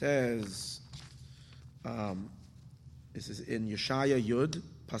 It says, this is in Yeshaya Yud,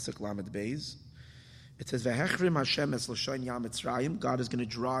 Pasuk Lamed Beis. It says, "Vehechrim Hashem es l'shayin yam Mitzrayim." God is going to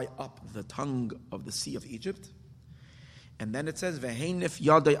dry up the tongue of the sea of Egypt. And then it says, "Veheinif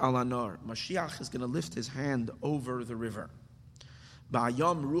yadei al anar." Mashiach is going to lift his hand over the river.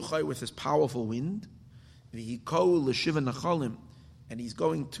 Ba'ayam ruchai, with his powerful wind. V'hikol l'shiva nachalim, and he's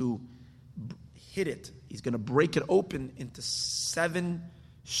going to hit it. He's going to break it open into 7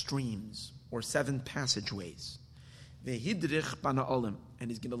 streams or 7 passageways. V'hidrich bana'olim, and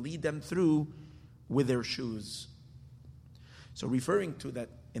he's going to lead them through with their shoes. So referring to that,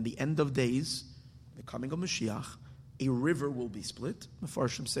 in the end of days, the coming of Mashiach, a river will be split.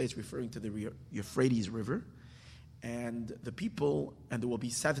 Mefarshim say it's referring to the Euphrates River, and the people, and there will be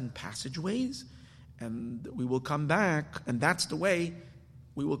 7 passageways, and we will come back, and that's the way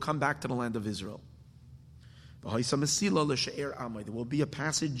we will come back to the land of Israel. There will be a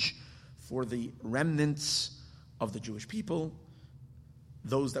passage for the remnants of the Jewish people,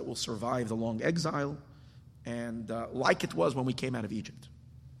 those that will survive the long exile, and like it was when we came out of Egypt.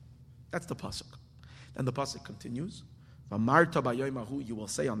 That's the pasuk. Then the pasuk continues. V'amarta b'yomahu, you will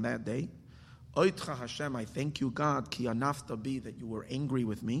say on that day, Oitcha Hashem, I thank you, God, ki anafta bi, that you were angry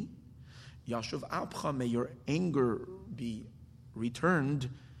with me. Yashuv abcha, may your anger be returned.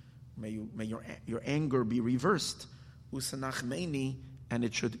 May your anger be reversed. Usanachmeini, and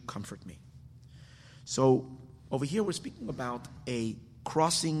it should comfort me. So over here we're speaking about a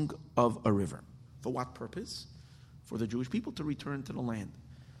crossing of a river. For what purpose? For the Jewish people to return to the land.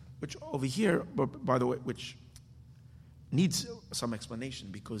 Which over here, by the way, which needs some explanation,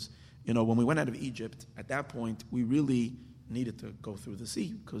 because, when we went out of Egypt, at that point, we really needed to go through the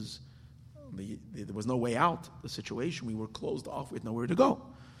sea, because there was no way out, the situation. We were closed off with nowhere to go.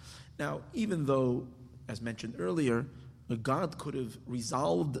 Now, even though, as mentioned earlier, God could have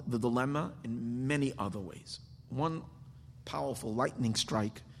resolved the dilemma in many other ways. One powerful lightning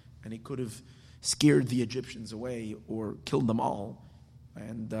strike and he could have scared the Egyptians away or killed them all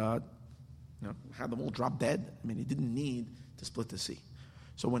and had them all drop dead. I mean, he didn't need to split the sea.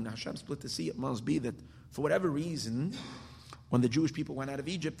 So when Hashem split the sea, it must be that for whatever reason, when the Jewish people went out of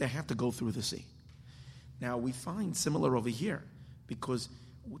Egypt, they had to go through the sea. Now, we find similar over here, because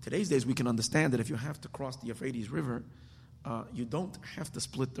today's days we can understand that if you have to cross the Euphrates River, you don't have to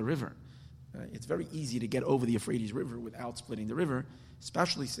split the river. It's very easy to get over the Euphrates River without splitting the river,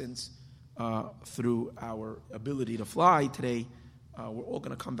 especially since through our ability to fly today, we're all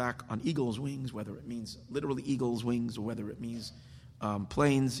going to come back on eagle's wings, whether it means literally eagle's wings or whether it means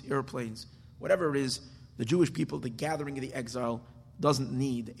planes, airplanes, whatever it is. The Jewish people, the gathering of the exile, doesn't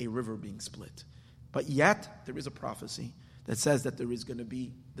need a river being split. But yet, there is a prophecy that says that there is going to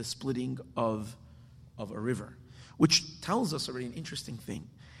be the splitting of a river, which tells us already an interesting thing,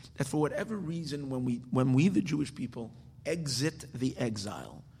 that for whatever reason, when we the Jewish people, exit the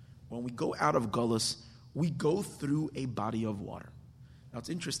exile, when we go out of Gullus, we go through a body of water. Now, it's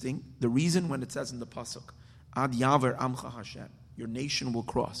interesting, the reason when it says in the Pasuk, Ad Yaver Amcha Hashem, your nation will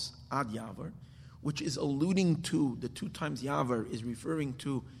cross, Ad Yaver, which is alluding to, the 2 times Yaver is referring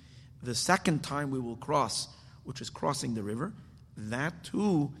to the second time we will cross, which is crossing the river. That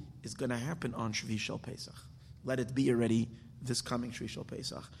too is going to happen on Shevi'i Shel Pesach. Let it be already this coming Shevi'i Shel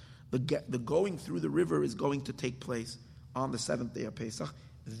Pesach. The going through the river is going to take place on the 7th day of Pesach.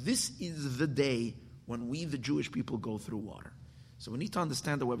 This is the day when we, the Jewish people, go through water. So we need to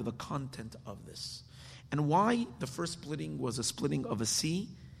understand, however, the content of this. And why the first splitting was a splitting of a sea,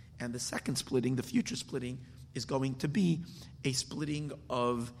 and the second splitting, the future splitting, is going to be a splitting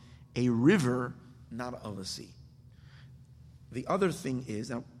of a river, not of a sea. The other thing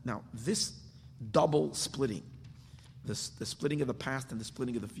is, now this double splitting, the splitting of the past and the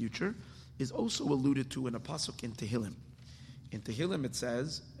splitting of the future, is also alluded to in a pasuk in Tehillim. In Tehillim it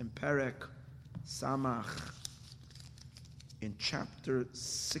says, in Perek Samach, in chapter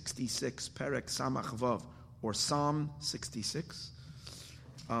 66, Perek Samach Vav, or Psalm 66,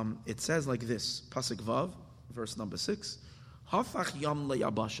 it says like this, Pasuk Vav, verse number 6, Hafach Yam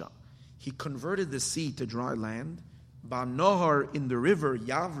Leyabasha, he converted the sea to dry land, Banohar, in the river,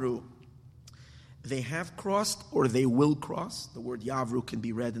 Yavru, they have crossed or they will cross. The word Yavru can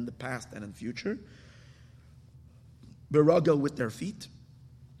be read in the past and in future. Beragel, with their feet.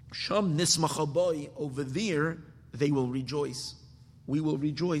 Sham Nismachaboy, over there they will rejoice. We will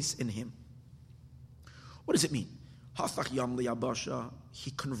rejoice in him. What does it mean? Hafach Yam Liyabasha,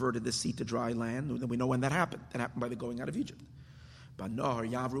 he converted the sea to dry land. We know when that happened. That happened by the going out of Egypt. Banahar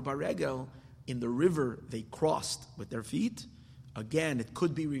Yavru Baregel, in the river they crossed with their feet. Again, it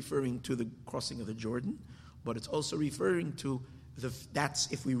could be referring to the crossing of the Jordan, but it's also referring to that's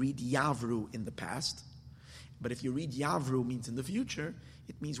if we read Yavru in the past. But if you read Yavru means in the future,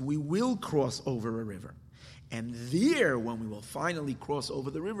 it means we will cross over a river. And there, when we will finally cross over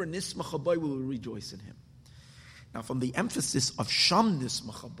the river, Nismachaboy, we will rejoice in him. Now, from the emphasis of Sham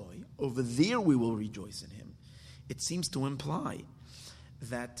Nismachaboy, over there we will rejoice in him, it seems to imply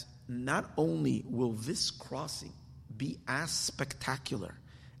that not only will this crossing be as spectacular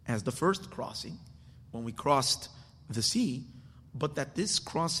as the first crossing, when we crossed the sea, but that this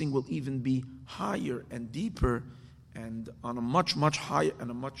crossing will even be higher and deeper and on a much, much higher and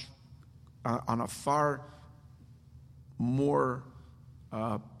on a far more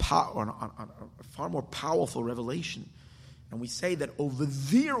far more powerful revelation. And we say that over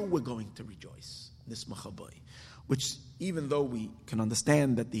there we're going to rejoice, Nismachaboy, which even though we can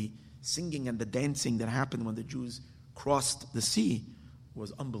understand that the singing and the dancing that happened when the Jews crossed the sea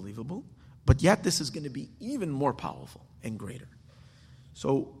was unbelievable, but yet this is going to be even more powerful and greater.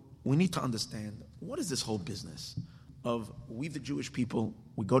 So we need to understand, what is this whole business of we the Jewish people,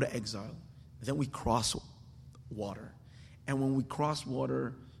 we go to exile, then we cross water. And when we cross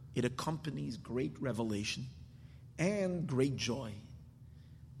water, it accompanies great revelation and great joy.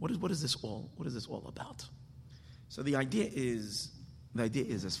 What is this all about? So the idea is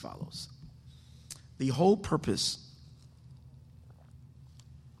as follows. The whole purpose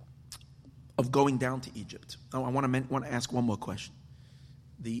of going down to Egypt. Now, I want to ask one more question.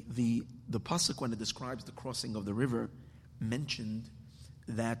 The pasuk, when it describes the crossing of the river, mentioned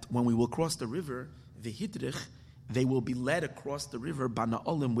that when we will cross the river, the hidrich, they will be led across the river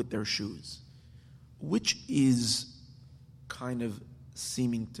bana'olim with their shoes, which is kind of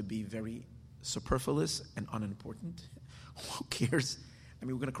seeming to be very superfluous and unimportant. Who cares? I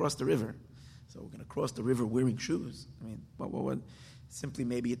mean, we're going to cross the river. So we're going to cross the river wearing shoes. I mean, what? Simply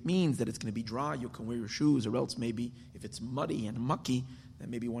maybe it means that it's going to be dry, you can wear your shoes, or else maybe if it's muddy and mucky, then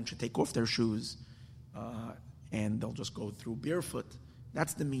maybe one should take off their shoes and they'll just go through barefoot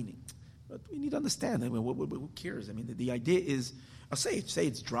That's the meaning. But we need to understand. I mean, who cares? I mean, the idea is, I'll say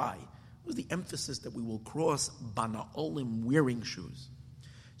it's dry. It was the emphasis that we will cross Bana Olim wearing shoes.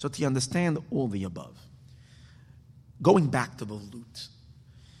 So to understand all the above, going back to the lute,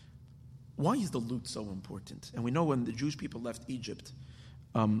 why is the lute so important? And we know when the Jewish people left Egypt,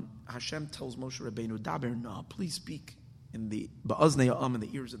 Hashem tells Moshe Rabbeinu, Daber na, please speak in the Ba'aznei Ha'am, in the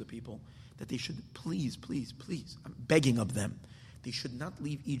ears of the people, that they should please, I'm begging of them, they should not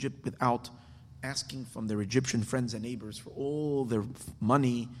leave Egypt without asking from their Egyptian friends and neighbors for all their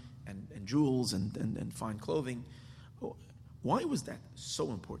money and jewels and fine clothing. Why was that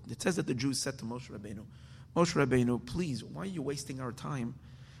so important? It says that the Jews said to Moshe Rabbeinu, please, why are you wasting our time?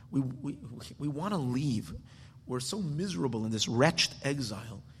 We want to leave. We're so miserable in this wretched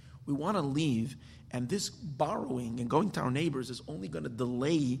exile. We want to leave, and this borrowing and going to our neighbors is only going to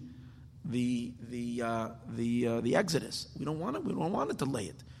delay the exodus. We don't want to delay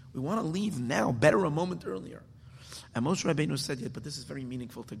it. We want to leave now, better a moment earlier. And Moshe Rabbeinu said, yeah, but this is very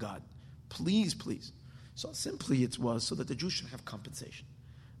meaningful to God. Please. So simply it was so that the Jews should have compensation.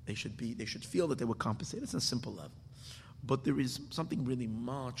 They should feel that they were compensated. It's a simple level. But there is something really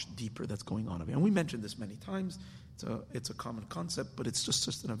much deeper that's going on over here. And we mentioned this many times. It's a common concept, but it's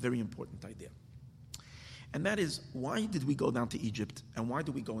just a very important idea. And that is, why did we go down to Egypt, and why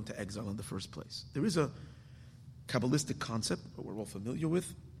did we go into exile in the first place? There is a Kabbalistic concept that we're all familiar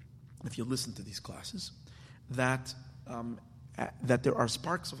with, if you listen to these classes, that there are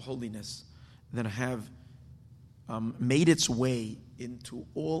sparks of holiness that have made its way into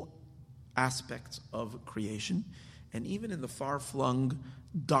all aspects of creation. And even in the far-flung,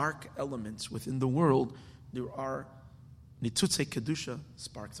 dark elements within the world, there are nitzutzei kedusha,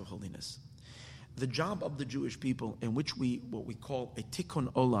 sparks of holiness. The job of the Jewish people, in which what we call a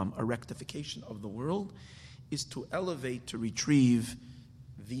tikkun olam, a rectification of the world, is to elevate, to retrieve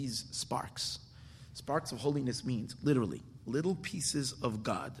these sparks. Sparks of holiness means, literally, little pieces of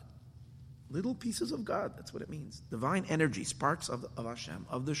God. Little pieces of God, that's what it means. Divine energy, sparks of Hashem,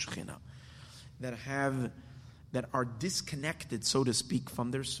 of the Shekhinah, that are disconnected, so to speak,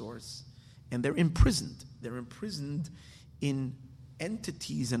 from their source, and they're imprisoned. They're imprisoned in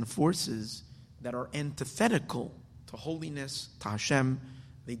entities and forces that are antithetical to holiness, to Hashem.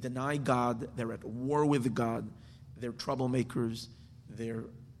 They deny God. They're at war with God. They're troublemakers.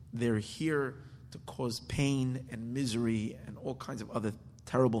 They're here to cause pain and misery and all kinds of other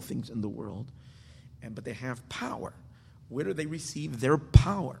terrible things in the world. But they have power. Where do they receive their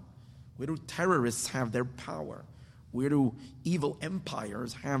power? Where do terrorists have their power? Where do evil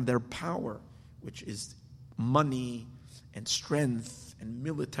empires have their power, which is money and strength and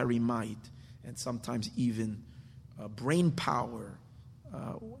military might, and sometimes even brain power?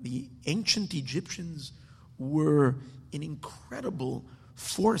 The ancient Egyptians were an incredible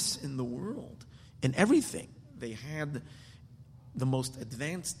force in the world, in everything. They had the most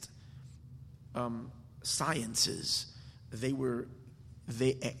advanced sciences. They were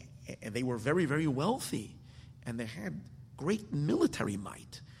very, very wealthy, and they had great military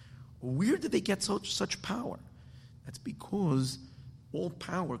might. Where did they get such power? That's because all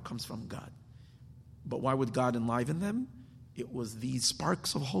power comes from God. But why would God enliven them? It was these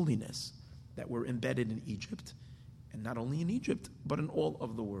sparks of holiness that were embedded in Egypt, and not only in Egypt, but in all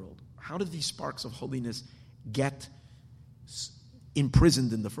of the world. How did these sparks of holiness get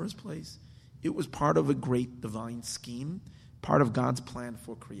imprisoned in the first place? It was part of a great divine scheme, part of God's plan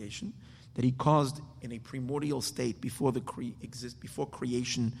for creation, that He caused in a primordial state before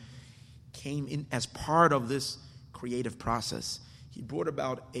creation came in as part of this creative process. He brought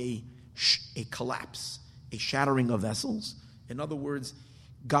about a collapse, a shattering of vessels. In other words,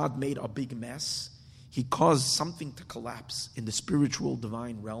 God made a big mess. He caused something to collapse in the spiritual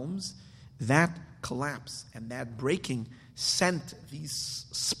divine realms. That collapse and that breaking sent these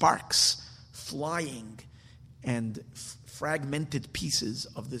sparks flying, and fragmented pieces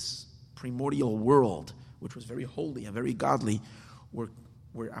of this primordial world, which was very holy and very godly, were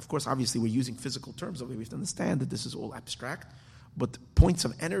of course, obviously, we're using physical terms, so we have to understand that this is all abstract, but points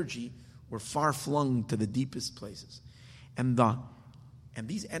of energy were far flung to the deepest places. And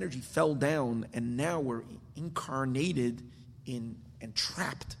these energy fell down, and now were incarnated in and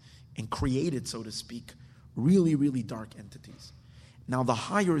trapped and created, so to speak, really, really dark entities. Now, the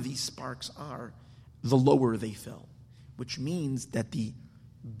higher these sparks are, the lower they fell, which means that the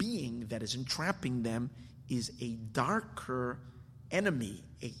being that is entrapping them is a darker enemy,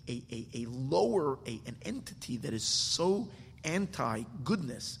 an entity that is so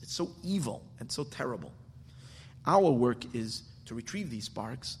anti-goodness, it's so evil and so terrible. Our work is to retrieve these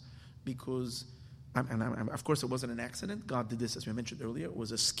sparks, because of course, it wasn't an accident. God did this, as we mentioned earlier. It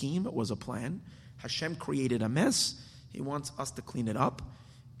was a scheme. It was a plan. Hashem created a mess. He wants us to clean it up.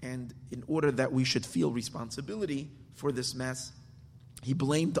 And in order that we should feel responsibility for this mess, He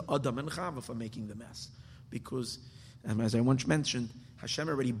blamed Adam and Chava for making the mess. Because, as I once mentioned, Hashem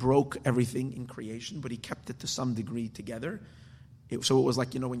already broke everything in creation, but He kept it to some degree together. So it was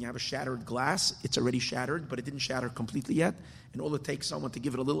like, when you have a shattered glass, it's already shattered, but it didn't shatter completely yet. And all it takes someone to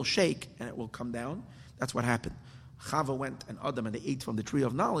give it a little shake, and it will come down. That's what happened. Chava went and Adam, and they ate from the tree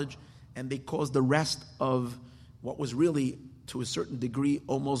of knowledge, and they caused the rest of what was really, to a certain degree,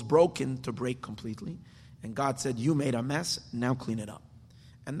 almost broken to break completely. And God said, you made a mess, now clean it up.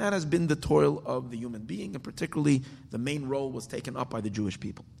 And that has been the toil of the human being, and particularly the main role was taken up by the Jewish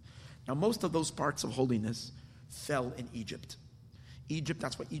people. Now, most of those sparks of holiness fell in Egypt.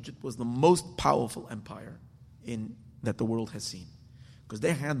 That's why Egypt was the most powerful empire that the world has seen, because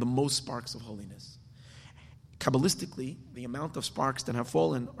they had the most sparks of holiness. Kabbalistically, the amount of sparks that have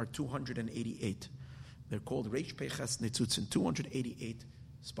fallen are 288. They're called Reish Peches Netzutzin, 288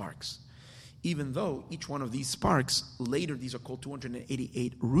 sparks. Even though each one of these sparks, later these are called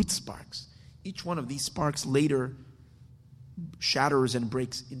 288 root sparks, each one of these sparks later shatters and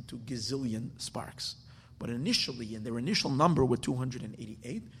breaks into gazillion sparks. But initially, in their initial number were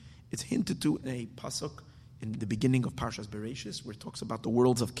 288. It's hinted to in a pasuk in the beginning of Parshas Bereshis, where it talks about the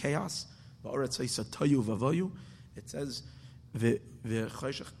worlds of chaos. It says,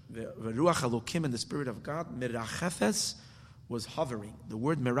 "V'ruach Elokim," and the Spirit of God, merachefes, was hovering. The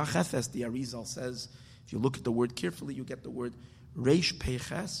word merachefes, the Arizal says, if you look at the word carefully, you get the word reish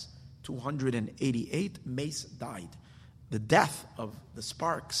peches, 288, mace died. The death of the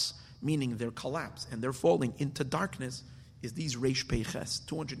sparks, meaning their collapse and their falling into darkness, is these reish peches,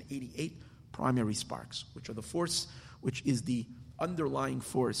 288 primary sparks, which are the force, which is the underlying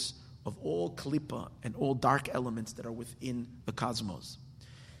force of all klippa and all dark elements that are within the cosmos.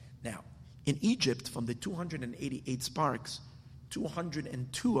 Now, in Egypt, from the 288 sparks,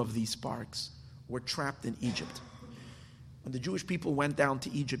 202 of these sparks were trapped in Egypt. When the Jewish people went down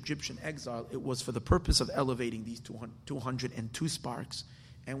to Egyptian exile, it was for the purpose of elevating these 202 sparks,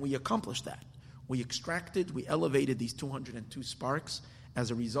 and we accomplished that. We elevated these 202 sparks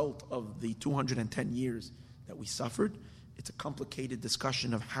as a result of the 210 years that we suffered. It's a complicated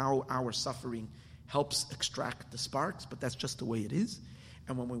discussion of how our suffering helps extract the sparks, but that's just the way it is.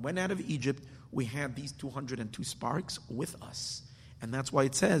 And when we went out of Egypt, we had these 202 sparks with us. And that's why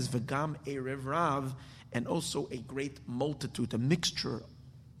it says, V'gam erev rav, and also a great multitude, a mixture.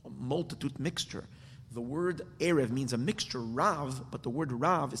 The word erev means a mixture, rav, but the word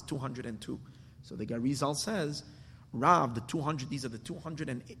rav is 202. So the Garizal says, rav, the 200, these are the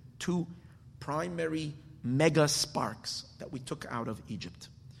 202 primary mega sparks that we took out of Egypt.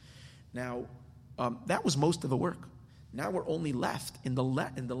 Now, that was most of the work. Now we're only left in the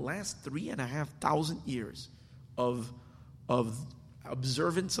last 3,500 years of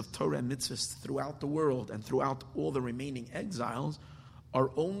observance of Torah and mitzvahs throughout the world and throughout all the remaining exiles,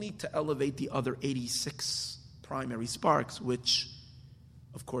 are only to elevate the other 86 primary sparks, which,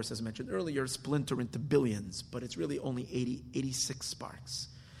 of course, as mentioned earlier, splinter into billions, but it's really only 86 sparks.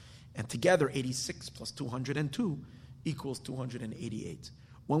 And together, 86 plus 202 equals 288.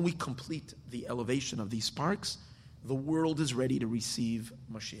 When we complete the elevation of these sparks, the world is ready to receive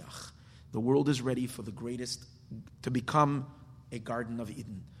Mashiach. The world is ready for the greatest, to become a Garden of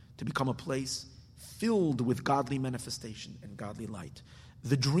Eden, to become a place filled with godly manifestation and godly light.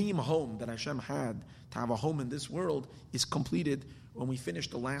 The dream home that Hashem had to have a home in this world is completed when we finish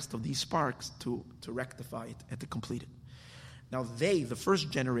the last of these sparks to rectify it and to complete it. Now the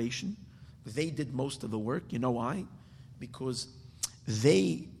first generation, they did most of the work. You know why? Because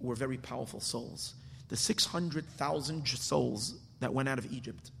they were very powerful souls. The 600,000 souls that went out of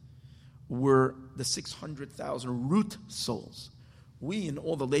Egypt were the 600,000 root souls. We, in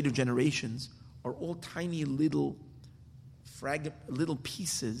all the later generations, are all tiny little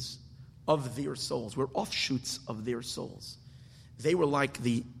pieces of their souls. We're offshoots of their souls. They were like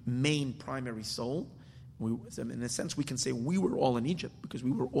the main primary soul. In a sense, we can say we were all in Egypt because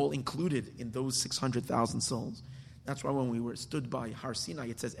we were all included in those 600,000 souls. That's why when we were stood by Har Sinai,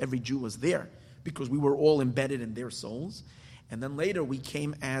 it says every Jew was there because we were all embedded in their souls. And then later we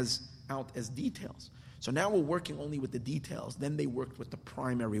came out as details. So now we're working only with the details. Then they worked with the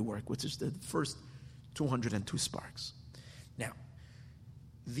primary work, which is the first 202 sparks. Now,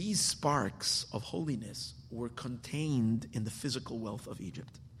 these sparks of holiness were contained in the physical wealth of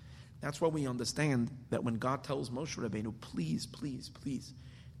Egypt. That's why we understand that when God tells Moshe Rabbeinu, please, please, please,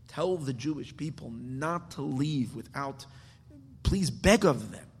 tell the Jewish people not to leave without, please beg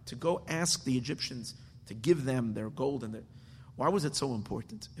of them to go ask the Egyptians to give them their gold and why was it so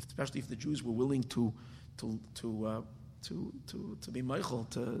important? Especially if the Jews were willing to be meichel,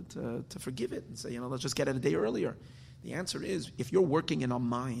 to forgive it and say, let's just get it a day earlier. The answer is, if you're working in a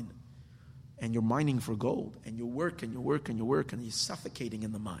mine and you're mining for gold, and you work and you work and you work and you're suffocating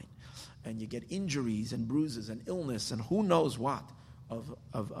in the mine, and you get injuries and bruises and illness and who knows what,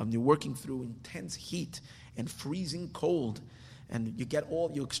 you're working through intense heat and freezing cold, and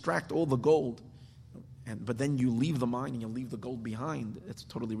you extract all the gold, but then you leave the mine and you leave the gold behind. It's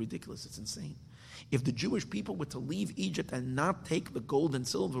totally ridiculous. It's insane. If the Jewish people were to leave Egypt and not take the gold and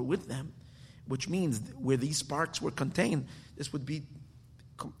silver with them, which means where these sparks were contained, it would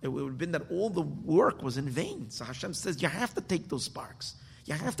have been that all the work was in vain. So Hashem says, you have to take those sparks.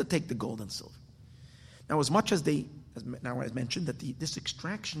 You have to take the gold and silver. Now, as much as I mentioned that this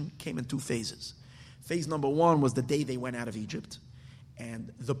extraction came in two phases. Phase number one was the day they went out of Egypt,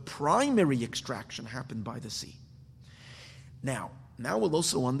 and the primary extraction happened by the sea. Now we'll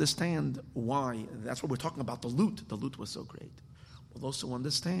also understand why. That's what we're talking about, the loot. The loot was so great. We'll also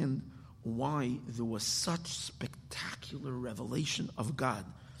understand why there was such spectacular revelation of God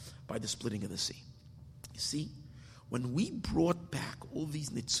by the splitting of the sea. You see, when we brought back all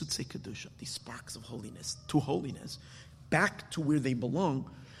these nitzutze kedusha, these sparks of holiness, to holiness, back to where they belong,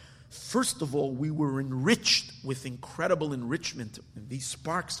 first of all, we were enriched with incredible enrichment. And these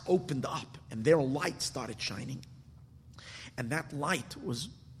sparks opened up, and their light started shining. And that light was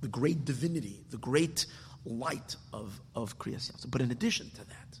the great divinity, the great light of Kriyas Yam Suf. But in addition to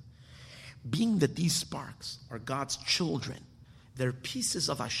that, being that these sparks are God's children, they're pieces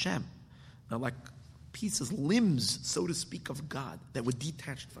of Hashem. They're like pieces, limbs, so to speak, of God that were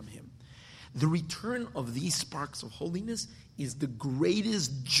detached from Him. The return of these sparks of holiness is the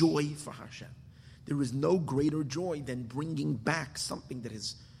greatest joy for Hashem. There is no greater joy than bringing back something that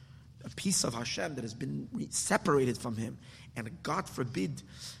is a piece of Hashem that has been separated from Him. And God forbid,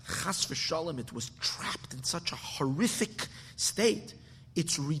 chas v'shalom, it was trapped in such a horrific state.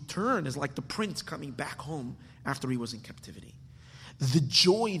 Its return is like the prince coming back home after he was in captivity. The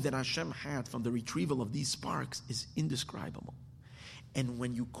joy that Hashem had from the retrieval of these sparks is indescribable. And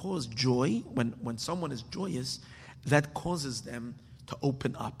when you cause joy, when someone is joyous, that causes them to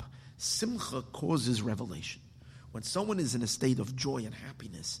open up. Simcha causes revelation. When someone is in a state of joy and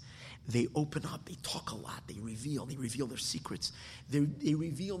happiness, they open up, they talk a lot, they reveal their secrets. They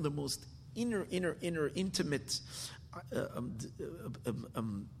reveal the most inner, intimate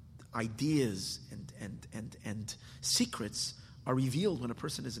ideas and secrets are revealed when a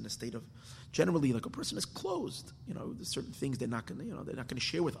person is in a state of, generally, like a person is closed. There's certain things they're not going to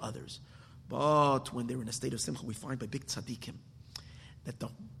share with others. But when they're in a state of simcha, we find by big tzaddikim that the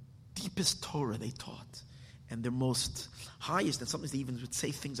deepest Torah they taught and their most highest, and sometimes they even would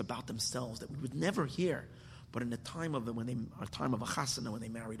say things about themselves that we would never hear. But in the time of a chasana, when they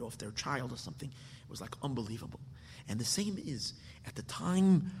married off their child or something, it was like unbelievable. And the same is at the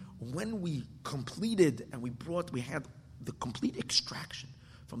time when we completed and we had the complete extraction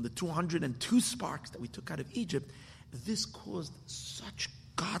from the 202 sparks that we took out of Egypt. This caused such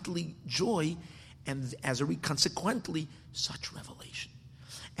godly joy, and consequently, such revelation.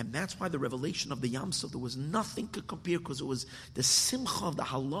 And that's why the revelation of the Yam Suf, there was nothing to compare, because it was the simcha of the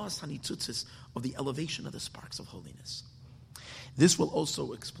halas hanitzutzis, of the elevation of the sparks of holiness. This will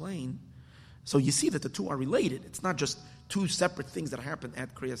also explain, so you see that the two are related. It's not just two separate things that happen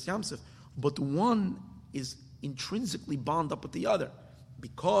at Kriyas Yam Suf, but one is intrinsically bound up with the other.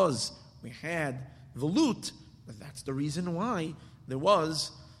 Because we had the loot, that's the reason why there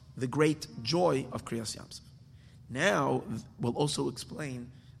was the great joy of Kriyas Yam Suf. Now, we'll also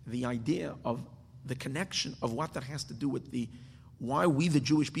explain the idea of the connection of what that has to do with why we, the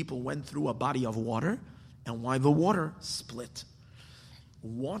Jewish people, went through a body of water and why the water split.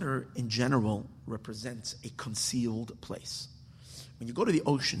 Water, in general, represents a concealed place. When you go to the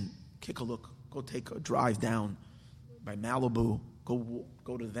ocean, take a look, go take a drive down by Malibu,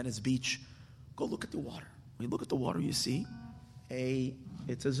 go to Venice Beach, go look at the water. When you look at the water, you see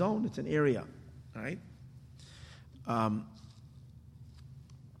it's a zone, it's an area, right?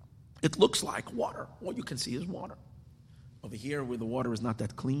 It looks like water. What you can see is water. Over here, where the water is not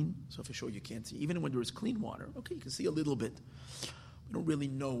that clean, so for sure you can't see. Even when there is clean water, okay, you can see a little bit. We don't really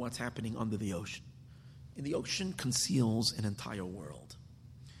know what's happening under the ocean. And the ocean conceals an entire world.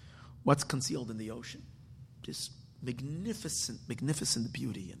 What's concealed in the ocean? Just magnificent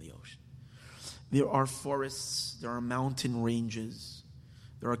beauty in the ocean. There are forests, there are mountain ranges,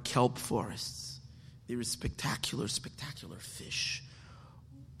 there are kelp forests, there is spectacular fish,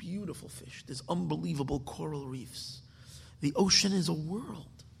 beautiful fish. There's unbelievable coral reefs. The ocean is a world.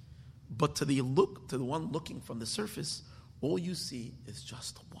 But to the one looking from the surface, all you see is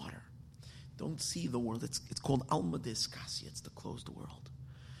just water. Don't see the world. It's called Alma de Iskasi. It's the closed world.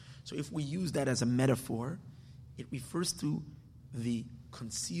 So if we use that as a metaphor, it refers to the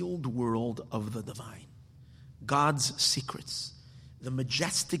concealed world of the divine, God's secrets, the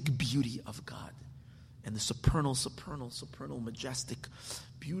majestic beauty of God, and the supernal, majestic,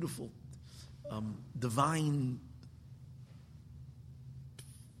 beautiful, divine,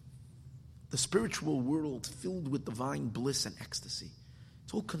 the spiritual world filled with divine bliss and ecstasy.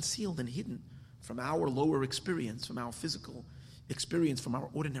 It's all concealed and hidden from our lower experience, from our physical experience, from our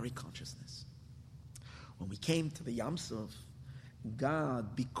ordinary consciousness. When we came to the Yam Suf,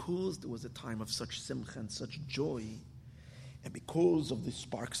 God, because there was a time of such simcha and such joy, and because of the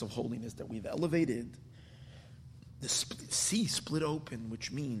sparks of holiness that we've elevated, the sea split open,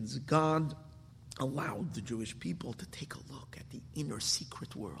 which means God allowed the Jewish people to take a look at the inner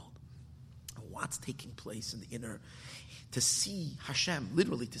secret world, and what's taking place in the inner, to see Hashem,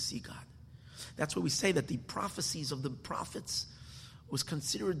 literally to see God. That's why we say that the prophecies of the prophets was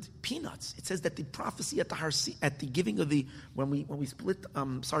considered peanuts. It says that the prophecy at the giving of the, when we split,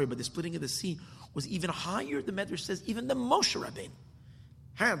 but the splitting of the sea was even higher, the Medrash says, even than Moshe Rabbeinu.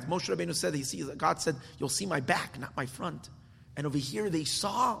 Moshe Rabbeinu said, God said, you'll see my back, not my front. And over here they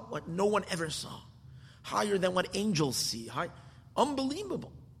saw what no one ever saw. Higher than what angels see.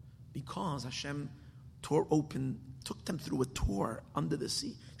 Unbelievable. Because Hashem took them through a tour under the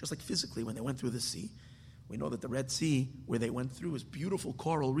sea. Just like physically when they went through the sea. We know that the Red Sea, where they went through, is beautiful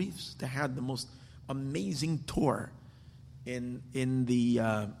coral reefs. They had the most amazing tour to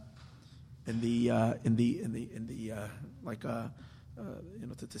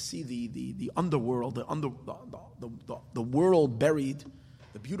see the underworld, the world buried,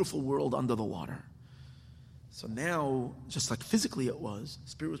 the beautiful world under the water. So now, just like physically it was,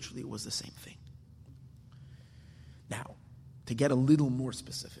 spiritually it was the same thing. Now, to get a little more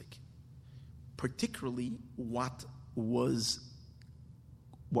specific, particularly what was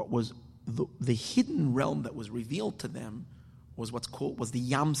the hidden realm that was revealed to them was the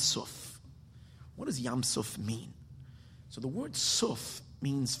Yam Suf. What does Yam Suf mean? So the word Suf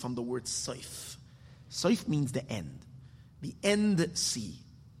means from the word Saif. Saif means the end sea.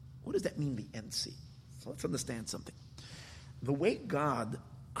 What does that mean, the end sea? So let's understand something. The way God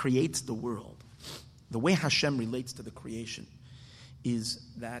creates the world, the way Hashem relates to the creation, is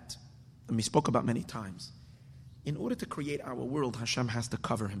that, and we spoke about many times, in order to create our world, Hashem has to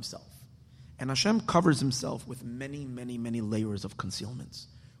cover himself. And Hashem covers himself with many, many, many layers of concealments,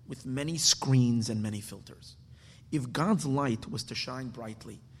 with many screens and many filters. If God's light was to shine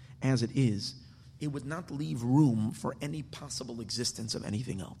brightly, as it is, it would not leave room for any possible existence of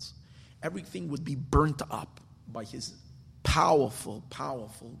anything else. Everything would be burnt up by his powerful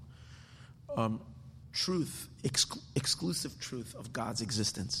truth, exclusive truth of God's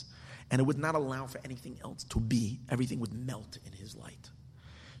existence. And it would not allow for anything else to be. Everything would melt in his light.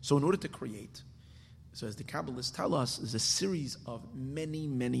 So in order to create, so as the Kabbalists tell us, is a series of many,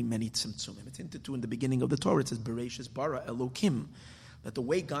 many, many tzimtzumim. It's hinted to in the beginning of the Torah. It says, Bereshis bara Elokim, that the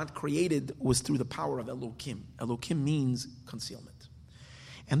way God created was through the power of Elokim. Elokim means concealment.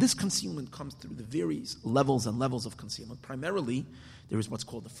 And this concealment comes through the various levels and levels of concealment. Primarily, there is what's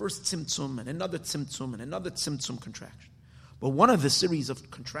called the first tzimtzum, and another tzimtzum contraction. But one of the series of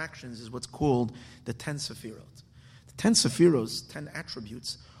contractions is what's called the 10 Sephirot. The 10 Sephiros, 10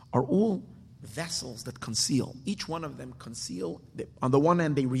 attributes, are all vessels that conceal. Each one of them conceal. On the one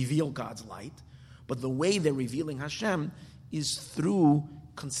hand, they reveal God's light, but the way they're revealing Hashem is through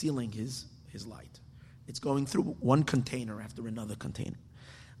concealing his light. It's going through one container after another container.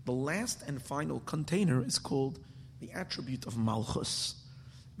 The last and final container is called the attribute of Malchus.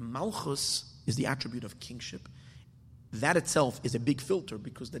 Malchus is the attribute of kingship. That itself is a big filter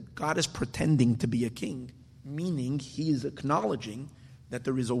because that God is pretending to be a king, meaning he is acknowledging that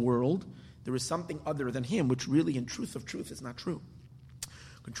there is a world, there is something other than him, which really in truth of truth is not true.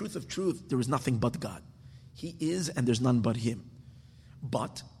 In truth of truth, there is nothing but God. He is and there's none but him.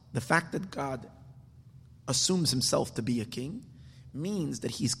 But the fact that God assumes himself to be a king means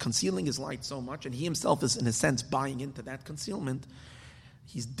that he's concealing his light so much, and he himself is in a sense buying into that concealment.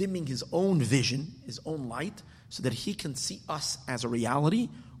 He's dimming his own vision, his own light, so that he can see us as a reality.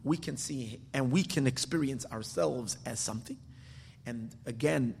 We can see and we can experience ourselves as something. And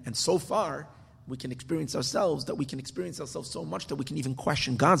again, and so far, we can experience ourselves so much that we can even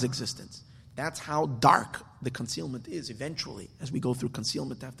question God's existence. That's how dark the concealment is eventually, as we go through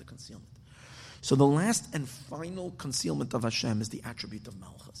concealment after concealment. So the last and final concealment of Hashem is the attribute of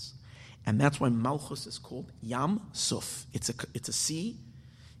Malchus. And that's why Malchus is called Yam Suf. It's a sea.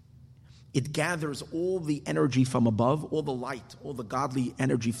 It gathers all the energy from above, all the light, all the godly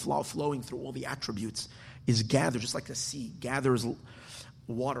energy flowing through all the attributes is gathered, just like the sea gathers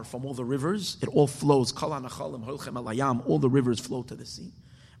water from all the rivers. It all flows. All the rivers flow to the sea.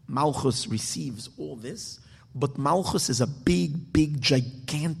 Malchus receives all this, but Malchus is a big,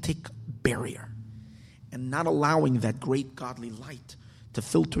 gigantic barrier, and not allowing that great godly light to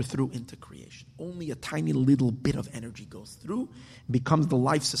filter through into creation. Only a tiny little bit of energy goes through and becomes the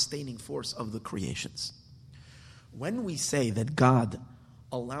life-sustaining force of the creations. When we say that God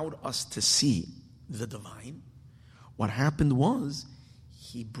allowed us to see the divine, what happened was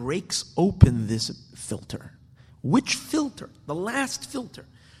he breaks open this filter. Which filter? The last filter.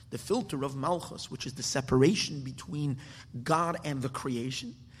 The filter of Malchus, which is the separation between God and the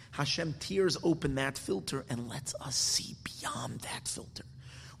creation. Hashem tears open that filter and lets us see beyond that filter.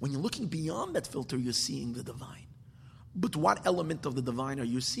 When you're looking beyond that filter, you're seeing the divine. But what element of the divine are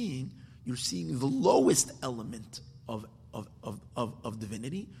you seeing? You're seeing the lowest element of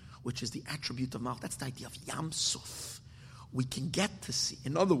divinity, which is the attribute of Malchus. That's the idea of Yam Suf. We can get to see,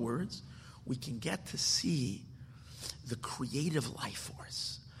 in other words, we can get to see the creative life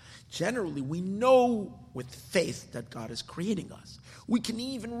force. Generally, we know with faith that God is creating us. We can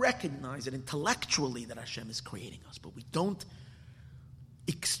even recognize it intellectually that Hashem is creating us, but we don't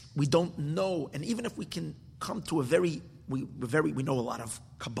know. And even if we can come to we know a lot of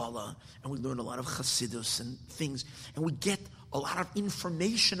Kabbalah and we learn a lot of Chassidus and things, and we get a lot of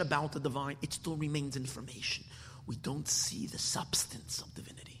information about the divine, it still remains information. We don't see the substance of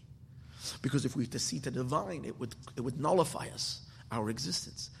divinity, because if we were to see the divine, it would nullify our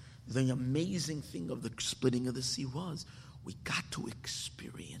existence. The amazing thing of the splitting of the sea was we got to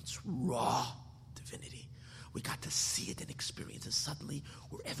experience raw divinity. We got to see it and experience it. Suddenly,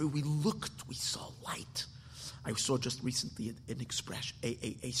 wherever we looked, we saw light. I saw just recently an expression,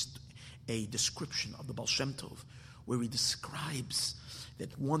 a description of the Baal Shem Tov, where he describes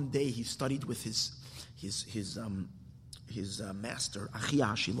that one day he studied with his master,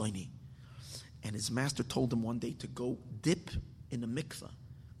 Achia Shiloini, and his master told him one day to go dip in a mikveh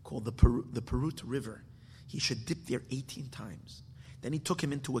called the Perut River. He should dip there 18 times. Then he took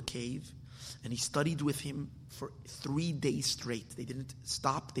him into a cave, and he studied with him for 3 days straight. They didn't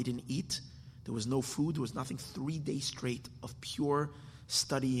stop, they didn't eat. There was no food, there was nothing. 3 days straight of pure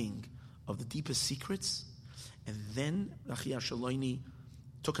studying of the deepest secrets. And then Achia Shaloini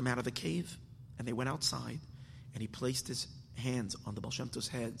took him out of the cave, and they went outside, and he placed his hands on the Baal Shem Tov's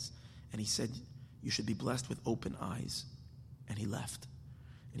heads, and he said, "You should be blessed with open eyes." And he left.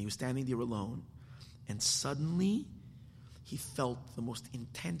 And he was standing there alone, and suddenly he felt the most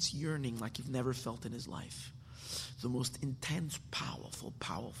intense yearning like he'd never felt in his life. The most intense,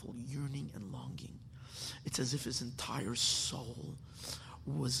 powerful yearning and longing. It's as if his entire soul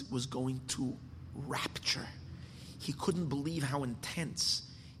was going to rapture. He couldn't believe how intense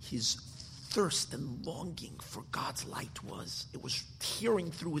his thirst and longing for God's light was. It was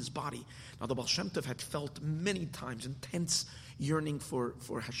tearing through his body. Now the Baal Shem Tov had felt many times intense yearning for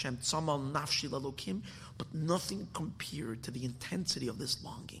Hashem, Tzamal Nafshi Lalokim, but nothing compared to the intensity of this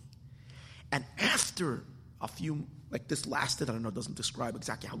longing. And after a few, like this lasted, I don't know, it doesn't describe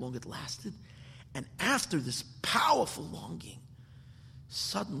exactly how long it lasted, and after this powerful longing,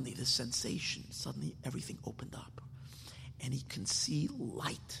 suddenly this sensation, suddenly everything opened up, and he can see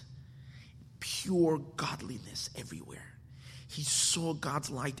light, pure godliness everywhere. He saw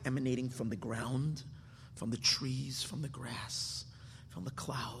God's light emanating from the ground, from the trees, from the grass, from the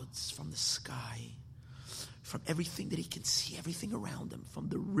clouds, from the sky, from everything that he can see, everything around him, from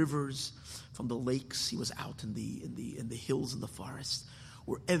the rivers, from the lakes. He was out in the hills and the forest.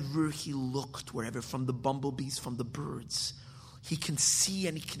 Wherever he looked, wherever, from the bumblebees, from the birds, he can see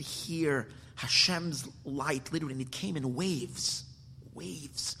and he can hear Hashem's light, literally, and it came in waves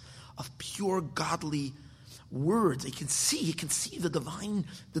of pure godly words. He can see the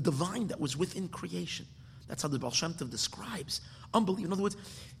divine that was within creation. That's how the Baal Shem Tov describes. Unbelievable. In other words,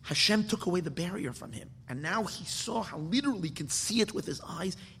 Hashem took away the barrier from him. And now he saw how literally he can see it with his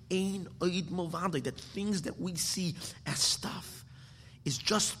eyes. Ein oid movade, that things that we see as stuff is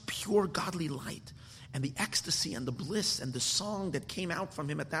just pure godly light. And the ecstasy and the bliss and the song that came out from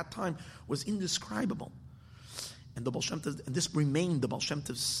him at that time was indescribable. And the Baal Shem Tov, and this remained the Baal Shem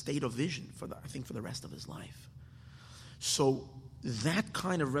Tov's state of vision for the rest of his life. So that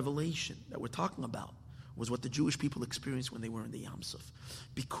kind of revelation that we're talking about was what the Jewish people experienced when they were in the Yam Suf.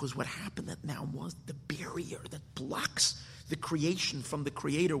 Because what happened that now was the barrier that blocks the creation from the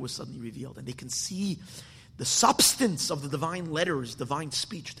Creator was suddenly revealed. And they can see the substance of the divine letters, divine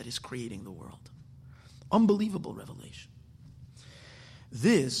speech that is creating the world. Unbelievable revelation.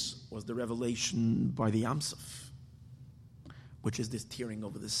 This was the revelation by the Yam Suf, which is this tearing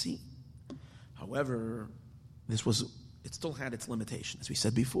over the sea. However, it still had its limitation, as we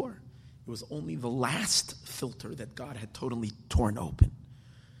said before. It was only the last filter that God had totally torn open.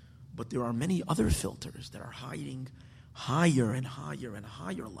 But there are many other filters that are hiding higher and higher and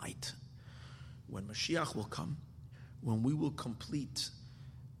higher light. When Mashiach will come, when we will complete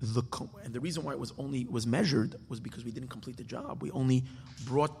and the reason why it was measured was because we didn't complete the job. We only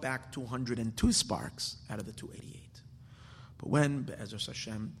brought back 202 sparks out of the 288. But when, Be'ezras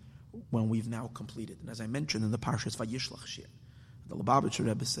Hashem, when we've now completed, and as I mentioned in the Parshas Vayishlach Shir, the Lubavitcher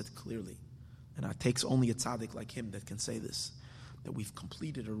Rebbe said clearly, and it takes only a tzaddik like him that can say this, that we've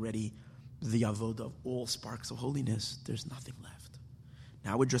completed already the avodah of all sparks of holiness. There's nothing left.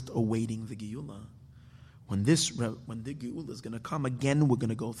 Now we're just awaiting the Geula. When the Geula is going to come, again we're going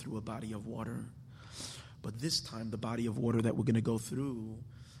to go through a body of water. But this time the body of water that we're going to go through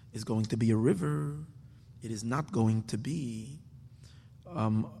is going to be a river. It is not going to be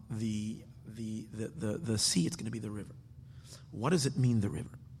the sea. It's going to be the river. What does it mean, the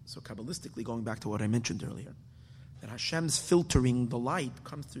river? So Kabbalistically, going back to what I mentioned earlier, that Hashem's filtering the light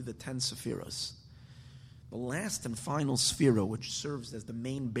comes through the 10 sephiros. The last and final sphera, which serves as the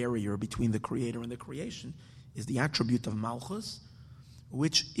main barrier between the Creator and the creation, is the attribute of Malchus,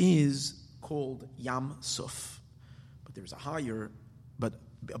 which is called Yam Suf. But there's a higher, but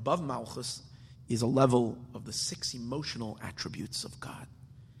above Malchus is a level of the 6 emotional attributes of God.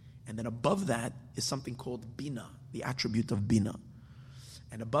 And then above that is something called Bina, the attribute of Bina.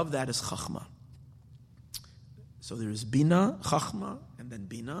 And above that is Chachma. So there is Bina, Chachma, and then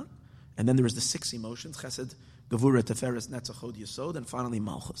Bina. And then there is the 6 emotions, Chesed, Gevurah, Teferes, Netzach, Hod, Yesod, and finally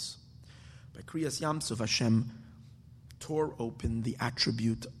Malchus. By Kriyas Yam Suf, Hashem tore open the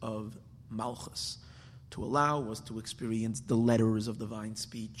attribute of Malchus to allow us to experience the letters of divine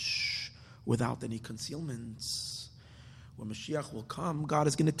speech without any concealments. When Mashiach will come, God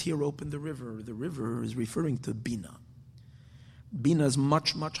is going to tear open the river. The river is referring to Bina. Bina is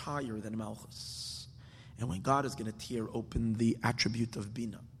much, much higher than Malchus. And when God is going to tear open the attribute of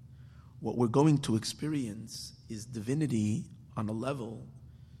Bina, what we're going to experience is divinity on a level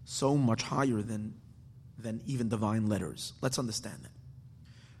so much higher than even divine letters. Let's understand that.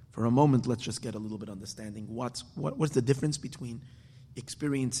 For a moment, let's just get a little bit understanding. What's the difference between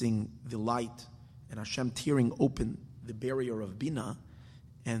experiencing the light and Hashem tearing open the barrier of Bina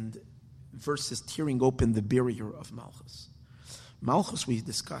and versus tearing open the barrier of Malchus? Malchus, we've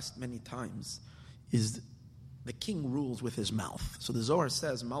discussed many times, is the king rules with his mouth. So the Zohar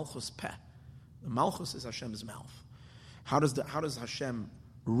says Malchus Peh. The Malchus is Hashem's mouth. How does Hashem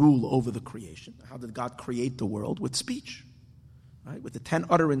rule over the creation? How did God create the world? With speech. Right? With the 10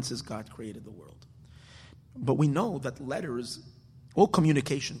 utterances, God created the world. But we know that letters, all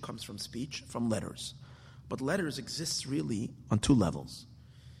communication comes from speech, from letters. But letters exist really on 2 levels.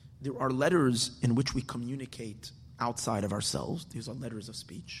 There are letters in which we communicate outside of ourselves. These are letters of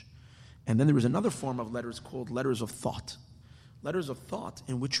speech. And then there is another form of letters called letters of thought. Letters of thought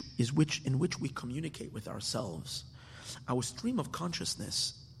in which we communicate with ourselves. Our stream of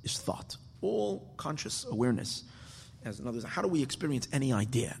consciousness is thought. All conscious awareness. As in other words, how do we experience any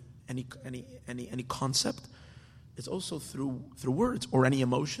idea, any concept? It's also through words, or any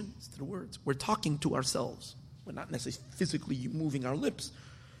emotion. It's through words. We're talking to ourselves. We're not necessarily physically moving our lips,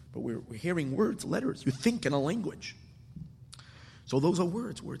 but we're hearing words, letters. You think in a language. So those are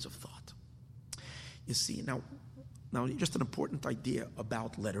words of thought. You see, now just an important idea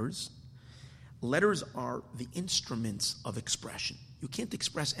about letters. Letters are the instruments of expression. You can't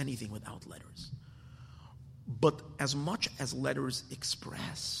express anything without letters. But as much as letters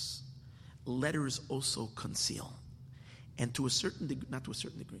express, letters also conceal. And to a certain degree, not to a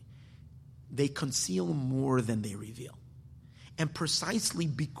certain degree, they conceal more than they reveal. And precisely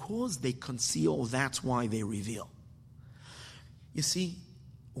because they conceal, that's why they reveal. You see,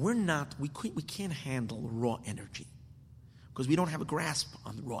 we can't handle raw energy because we don't have a grasp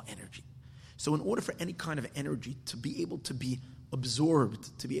on raw energy. So in order for any kind of energy to be able to be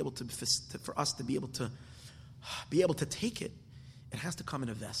absorbed, to be able to, for us to be able to take it, it has to come in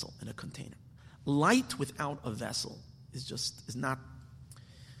a vessel, in a container. Light without a vessel it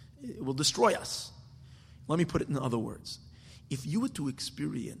will destroy us. Let me put it in other words. If you were to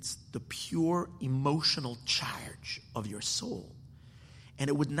experience the pure emotional charge of your soul, and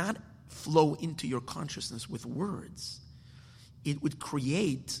it would not flow into your consciousness with words, it would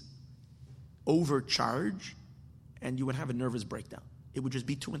create overcharge, and you would have a nervous breakdown. It would just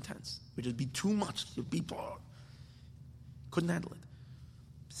be too intense. It would just be too much. Couldn't handle it.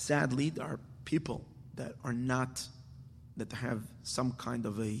 Sadly, there are people that are not that have some kind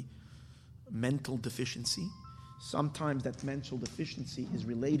of a mental deficiency. Sometimes that mental deficiency is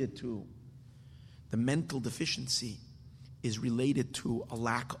related to a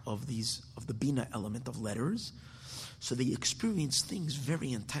lack of the bina element of letters. So they experience things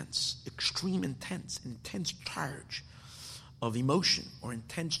very intense, extreme intense charge of emotion, or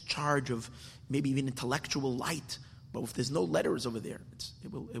intense charge of maybe even intellectual light. But if there's no letters over there,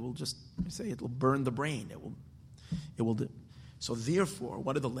 it will burn the brain. It will do. So therefore,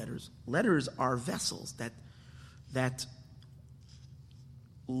 what are the letters? Letters are vessels that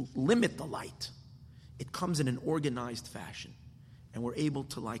limit the light. It comes in an organized fashion, and we're able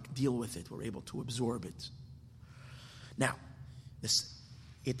to deal with it. We're able to absorb it. Now, and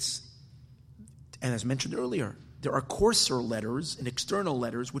as mentioned earlier, there are coarser letters and external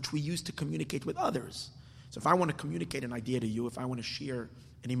letters which we use to communicate with others. So if I want to communicate an idea to you, if I want to share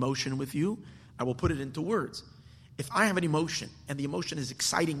an emotion with you, I will put it into words. If I have an emotion and the emotion is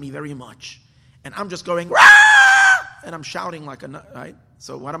exciting me very much, and I'm just going, "Rah!" and I'm shouting like a nut, right?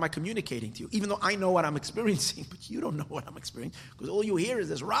 So what am I communicating to you? Even though I know what I'm experiencing, but you don't know what I'm experiencing, because all you hear is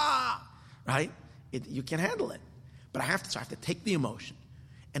this "rah," right? You can't handle it. But I have to take the emotion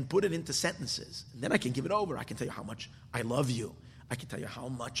and put it into sentences. And then I can give it over. I can tell you how much I love you. I can tell you how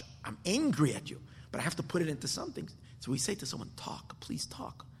much I'm angry at you. But I have to put it into something. So we say to someone, talk, please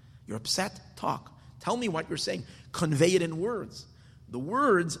talk. You're upset? Talk. Tell me what you're saying. Convey it in words. The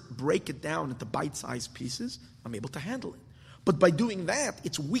words break it down into bite-sized pieces. I'm able to handle it. But by doing that,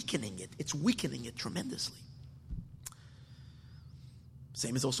 it's weakening it. It's weakening it tremendously.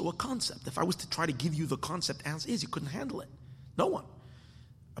 Same as also a concept. If I was to try to give you the concept as is, you couldn't handle it. No one.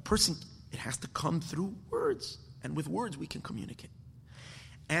 A person, it has to come through words. And with words, we can communicate.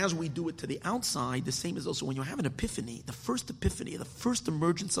 As we do it to the outside, the same is also when you have an epiphany, the first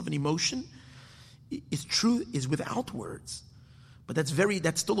emergence of an emotion is without words. But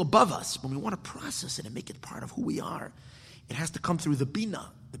that's still above us. When we want to process it and make it part of who we are, it has to come through the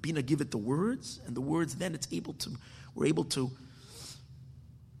bina. The bina give it the words, and the words then we're able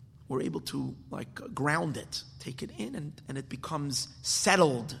to ground it, take it in, and it becomes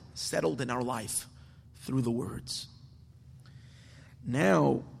settled in our life through the words.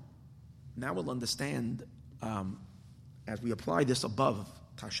 Now we'll understand as we apply this above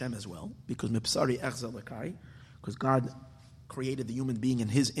to Hashem as well, because God created the human being in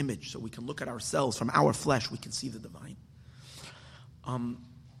His image, so we can look at ourselves from our flesh. We can see the divine.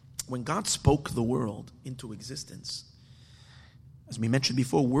 When God spoke the world into existence, as we mentioned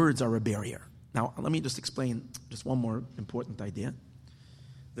before, words are a barrier. Now, let me just explain just one more important idea.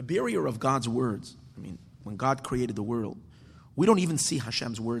 The barrier of God's words, when God created the world, we don't even see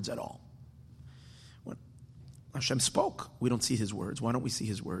Hashem's words at all. When Hashem spoke, we don't see His words. Why don't we see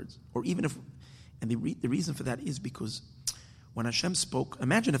His words? Or even if, and the reason for that is because when Hashem spoke,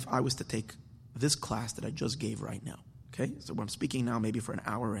 imagine if I was to take this class that I just gave right now. Okay? So I'm speaking now maybe for an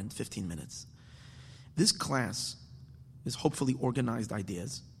hour and 15 minutes. This class is hopefully organized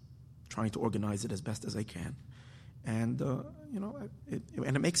ideas, trying to organize it as best as I can. And,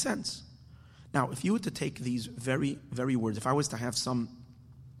 it makes sense. Now, if you were to take these very, very words, if I was to have some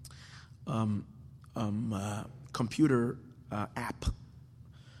computer app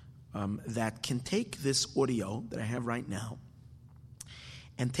that can take this audio that I have right now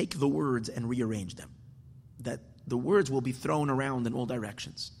and take the words and rearrange them, that the words will be thrown around in all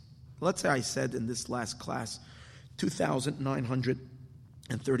directions. Let's say I said in this last class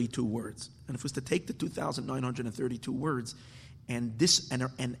 2,932 words. And if it was to take the 2,932 words and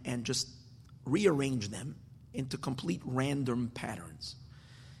just rearrange them into complete random patterns,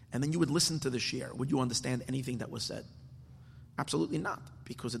 and then you would listen to the share, would you understand anything that was said? Absolutely not,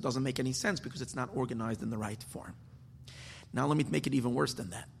 because it doesn't make any sense, because it's not organized in the right form. Now let me make it even worse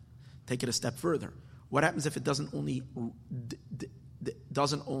than that. Take it a step further. What happens if it doesn't only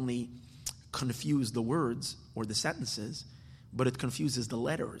confuse the words or the sentences, but it confuses the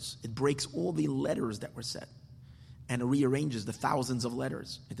letters? It breaks all the letters that were said, and it rearranges the thousands of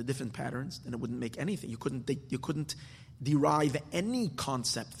letters into different patterns, and it wouldn't make anything. You couldn't derive any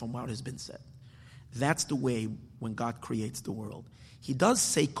concept from what has been said. That's the way when God creates the world. He does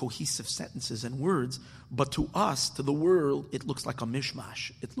say cohesive sentences and words, but to us, to the world, it looks like a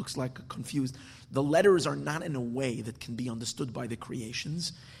mishmash. It looks like a confused. The letters are not in a way that can be understood by the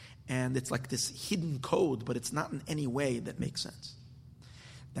creations, and it's like this hidden code, but it's not in any way that makes sense.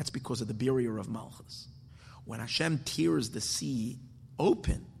 That's because of the barrier of Malchus. When Hashem tears the sea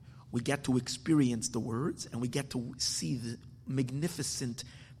open, we get to experience the words, and we get to see the magnificent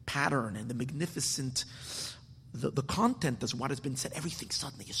pattern and the magnificent the content is what has been said. Everything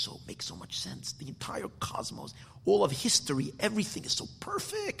suddenly makes so much sense. The entire cosmos, all of history, everything is so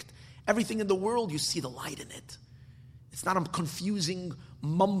perfect. Everything in the world, you see the light in it. It's not a confusing,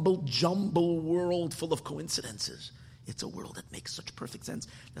 mumble-jumble world full of coincidences. It's a world that makes such perfect sense.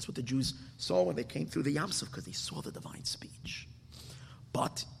 That's what the Jews saw when they came through the Yam Suf, because they saw the divine speech.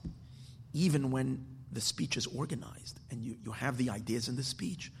 But even when the speech is organized and you have the ideas in the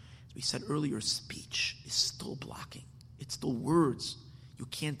speech, as we said earlier, speech is still blocking. It's still words.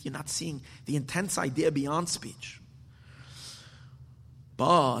 You're not seeing the intense idea beyond speech.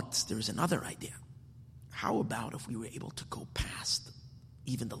 But there's another idea. How about if we were able to go past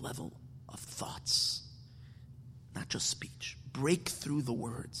even the level of thoughts, not just speech, break through the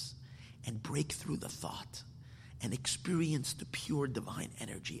words and break through the thought and experience the pure divine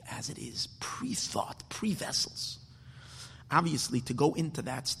energy as it is, pre-thought, pre-vessels. Obviously, to go into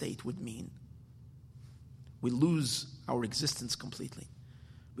that state would mean we lose our existence completely,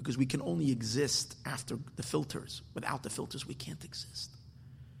 because we can only exist after the filters. Without the filters, we can't exist.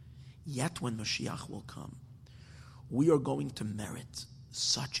 Yet when Mashiach will come, we are going to merit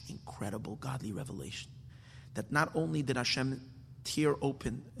such incredible godly revelation that not only did Hashem tear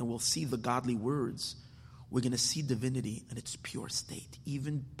open and we'll see the godly words, we're going to see divinity in its pure state,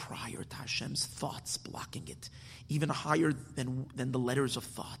 even prior to Hashem's thoughts blocking it, even higher than the letters of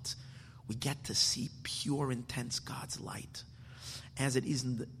thought. We get to see pure, intense God's light, as it is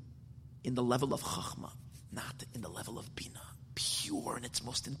in the level of Chachma, not in the level of Bina. Pure in its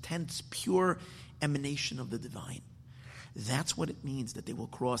most intense, pure emanation of the divine. That's what it means that they will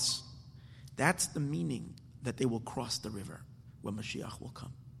cross. That's the meaning that they will cross the river when Mashiach will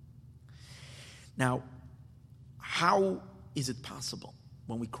come. Now, how is it possible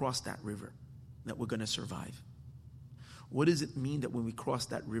when we cross that river that we're going to survive? What does it mean that when we cross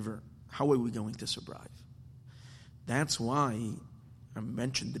that river, how are we going to survive? That's why I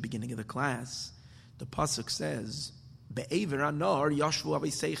mentioned at the beginning of the class, the Pesach says, Be'ever anar yashvu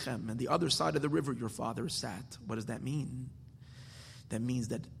aveseichem, and the other side of the river your fathers sat. What does that mean? That means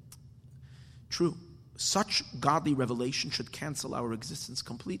that, true, such godly revelation should cancel our existence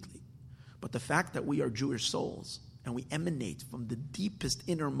completely. But the fact that we are Jewish souls and we emanate from the deepest,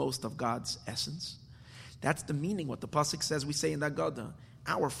 innermost of God's essence, that's the meaning. What the Pesach says, we say in that Gada,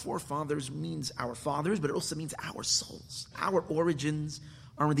 our forefathers means our fathers, but it also means our souls. Our origins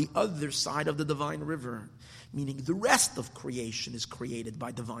are on the other side of the divine river, meaning the rest of creation is created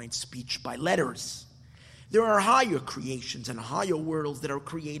by divine speech, by letters. There are higher creations and higher worlds that are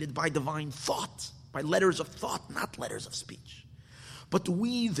created by divine thought, by letters of thought, not letters of speech. But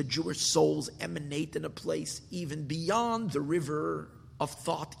we, the Jewish souls, emanate in a place even beyond the river of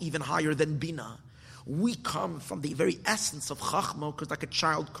thought, even higher than Bina. We come from the very essence of Chachma, because like a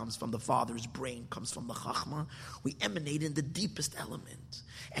child comes from the father's brain, comes from the Chachma. We emanate in the deepest element.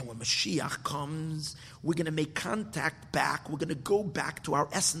 And when Mashiach comes, we're going to make contact back. We're going to go back to our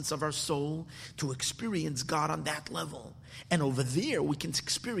essence of our soul to experience God on that level. And over there, we can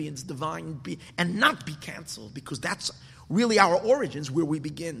experience divine and not be canceled, because that's really our origins, where we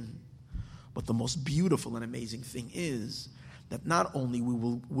begin. But the most beautiful and amazing thing is that not only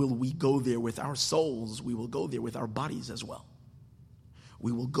will we go there with our souls, we will go there with our bodies as well.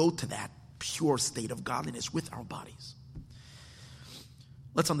 We will go to that pure state of godliness with our bodies.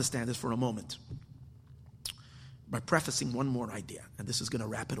 Let's understand this for a moment by prefacing one more idea, and this is going to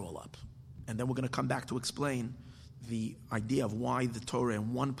wrap it all up. And then we're going to come back to explain the idea of why the Torah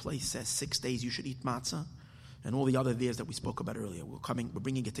in one place says 6 days you should eat matzah, and all the other ideas that we spoke about earlier. We're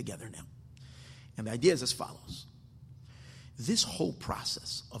bringing it together now. And the idea is as follows. This whole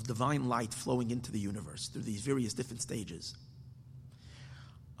process of divine light flowing into the universe through these various different stages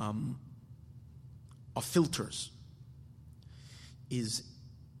of filters is,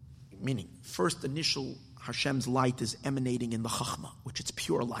 meaning, first initial Hashem's light is emanating in the Chachma, which is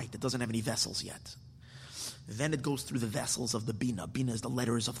pure light. It doesn't have any vessels yet. Then it goes through the vessels of the Bina. Bina is the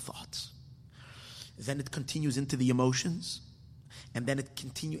letters of thought. Then it continues into the emotions, and then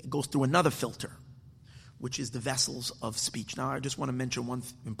it goes through another filter, which is the vessels of speech. Now, I just want to mention one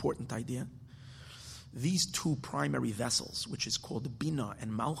important idea. These two primary vessels, which is called Bina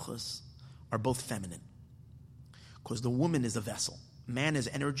and Malchus, are both feminine, because the woman is a vessel. Man is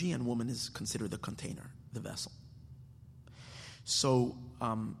energy, and woman is considered the container, the vessel. So,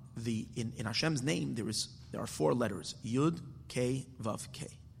 in Hashem's name, there are 4 letters: Yud, K, Vav, K.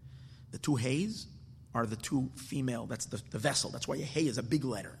 The 2 Heys are the 2 female. That's the vessel. That's why a Hey is a big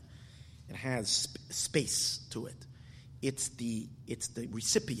letter. It has space to it. It's the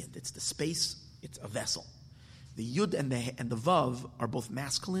recipient. It's the space. It's a vessel. The Yud and the Vav are both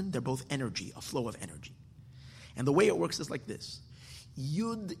masculine. They're both energy, a flow of energy. And the way it works is like this.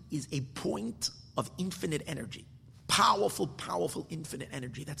 Yud is a point of infinite energy. Powerful, powerful, infinite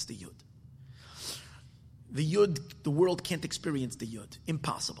energy. That's the Yud. The Yud, the world can't experience the Yud.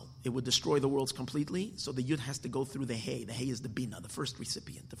 Impossible. It would destroy the worlds completely, so the Yud has to go through the Hey. The Hey is the Bina, the first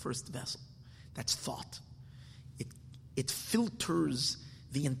recipient, the first vessel. That's thought. It filters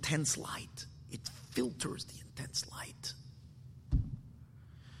the intense light. It filters the intense light.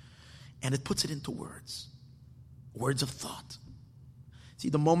 And it puts it into words. Words of thought. See,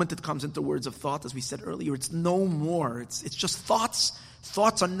 the moment it comes into words of thought, as we said earlier, it's no more. It's just thoughts.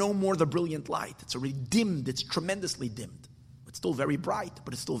 Thoughts are no more the brilliant light. It's already dimmed. It's tremendously dimmed. It's still very bright,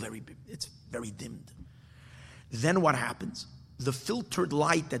 but it's still very dimmed. Then what happens? The filtered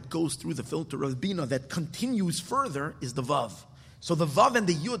light that goes through the filter of Bina that continues further is the Vav. So the Vav and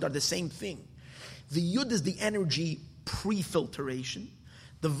the Yud are the same thing. The Yud is the energy pre-filtration.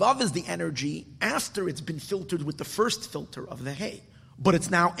 The Vav is the energy after it's been filtered with the first filter of the Hey. But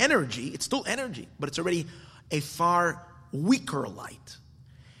it's now energy. It's still energy, but it's already a far weaker light,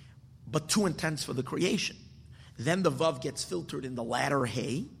 but too intense for the creation. Then the Vav gets filtered in the latter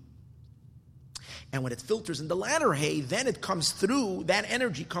Hey. And when it filters in the latter Hey, then it comes through, that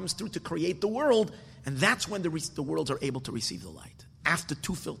energy comes through to create the world, and that's when the worlds are able to receive the light, after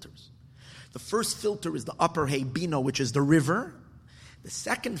two filters. The first filter is the upper Hey Bina, which is the river. The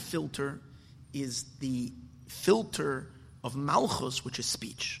second filter is the filter of Malchus, which is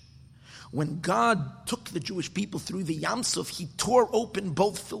speech. When God took the Jewish people through the Yam Suf, He tore open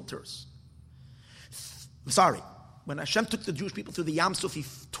both filters. When Hashem took the Jewish people through the Yam Suf, He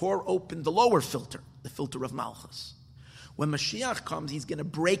tore open the lower filter, the filter of Malchus. When Mashiach comes, He's going to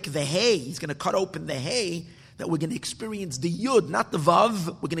break the Hey. He's going to cut open the Hey, that we're going to experience the Yud, not the Vav.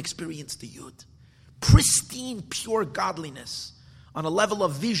 We're going to experience the Yud. Pristine, pure godliness on a level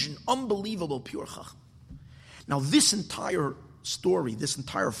of vision, unbelievable, pure Chacham. Now, this entire story, this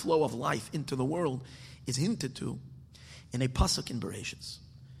entire flow of life into the world is hinted to in a pasuk in Bereshis.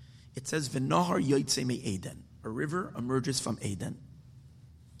 It says, "V'nahar yotzei me'Eden." A river emerges from Eden.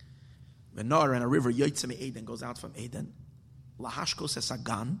 V'nahar, and a river yotzei me'Eden goes out from Eden. Lahashkos es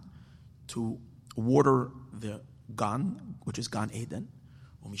hagan, to water the Gan, which is Gan Eden.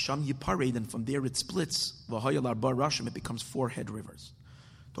 Umisham yipar Eden, from there it splits. V'hayal arba rashim, it becomes 4 head rivers.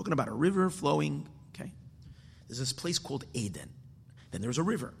 Talking about a river flowing. Okay, there's this place called Eden. Then there's a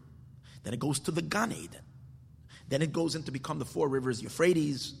river. Then it goes to the Gan Eden. Then it goes into become the 4 rivers: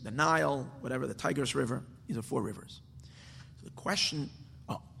 Euphrates, the Nile, whatever, the Tigris River. These are 4 rivers. So the question,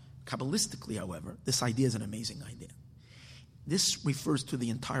 Kabbalistically, however, this idea is an amazing idea. This refers to the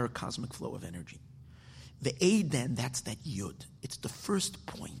entire cosmic flow of energy. The Eden, that's that Yud. It's the first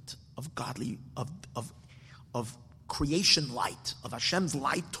point of godly, of creation light, of Hashem's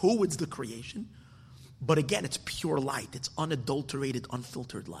light towards the creation. But again, it's pure light. It's unadulterated,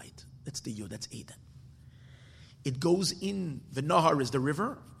 unfiltered light. That's the Yud, that's Eden. It goes in, the Nahar is the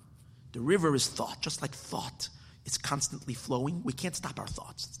river. The river is thought, just like thought. It's constantly flowing. We can't stop our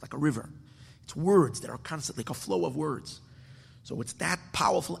thoughts. It's like a river. It's words that are constantly, like a flow of words. So it's that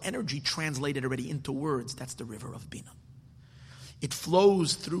powerful energy translated already into words. That's the river of Bina. It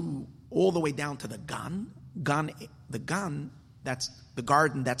flows through all the way down to the Gan. The Gan, that's the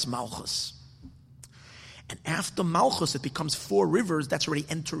garden, that's Malchus. And after Malchus, it becomes 4 rivers. That's already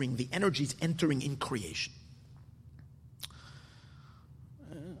entering, the energy's entering in creation.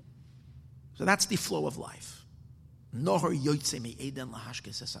 So that's the flow of life. So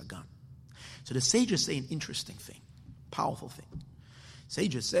the sages say an interesting thing, powerful thing.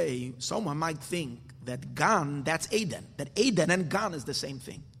 Sages say, someone might think that Gan, that's Eden. That Eden and Gan is the same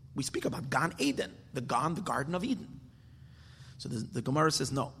thing. We speak about Gan Eden, the Gan, the Garden of Eden. So the Gemara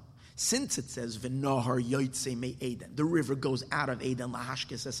says, no. Since it says, V'nohar yotzei me'Eden, the river goes out of Eden,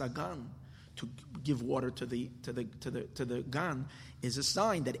 lahashkes es hagan, to give water to the Gan, is a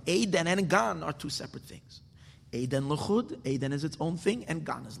sign that Eden and Gan are 2 separate things. Eden l'chud, Eden is its own thing, and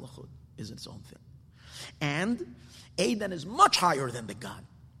Gan is l'chud, is its own thing. And Eden is much higher than the Gan.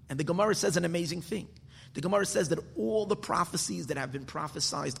 And the Gemara says an amazing thing. The Gemara says that all the prophecies that have been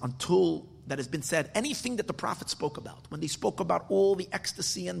prophesied until that has been said, anything that the prophets spoke about, when they spoke about all the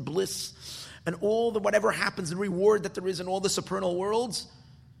ecstasy and bliss and all the whatever happens and reward that there is in all the supernal worlds,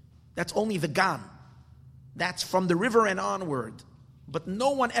 that's only the Gan. That's from the river and onward. But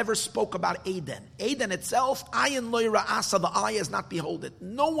no one ever spoke about Eden. Eden itself, ayin loy ra'asa, the eye has not behold it.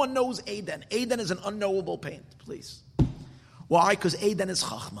 No one knows Eden. Eden is an unknowable place. Why? Because Eden is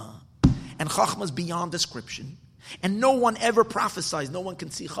Chachma. And Chachma is beyond description. And no one ever prophesies. No one can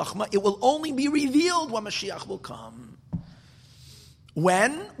see Chachma. It will only be revealed when Mashiach will come.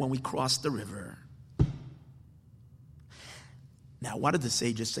 When we cross the river. Now, what did the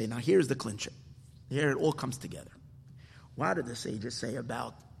sages say? Now, here's the clincher. Here it all comes together. What did the sages say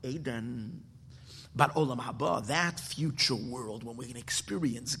about Eden? About Olam Haba, that future world when we can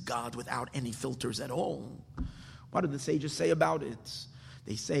experience God without any filters at all. What did the sages say about it?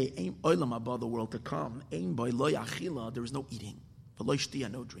 They say, Olam Haba, the world to come, there is no eating,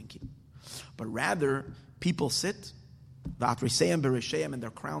 no drinking. But rather, people sit, and their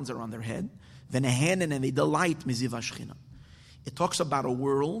crowns are on their head, and they delight miziv hashchina. It talks about a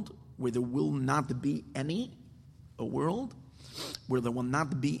world where there will not be any,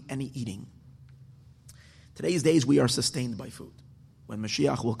 eating. Today's days, we are sustained by food. When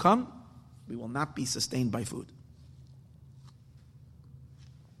Mashiach will come, we will not be sustained by food.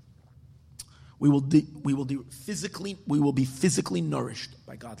 We will be physically nourished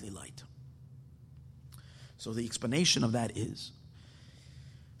by godly light. So the explanation of that is,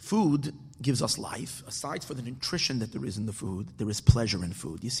 food gives us life. Aside from the nutrition that there is in the food, there is pleasure in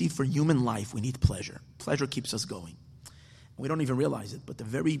food. You see, for human life, we need pleasure. Pleasure keeps us going. We don't even realize it, but the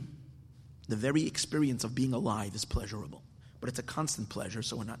very experience of being alive is pleasurable. But it's a constant pleasure,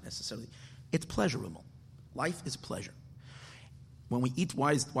 so we're not necessarily... It's pleasurable. Life is pleasure. When we eat,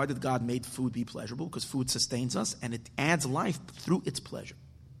 why did God make food be pleasurable? Because food sustains us, and it adds life through its pleasure.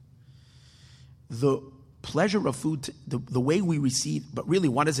 The pleasure of food, the way we receive, but really,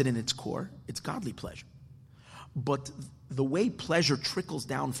 what is it in its core? It's godly pleasure. But the way pleasure trickles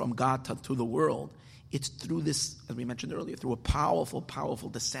down from God to the world, it's through this, as we mentioned earlier, through a powerful, powerful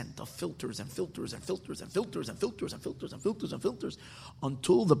descent of filters and filters and filters and filters and filters and filters and filters and filters,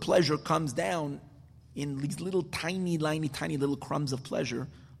 until the pleasure comes down in these little tiny little crumbs of pleasure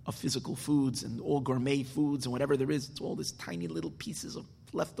of physical foods and all gourmet foods and whatever there is. It's all these tiny little pieces of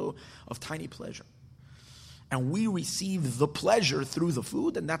tiny pleasure. And we receive the pleasure through the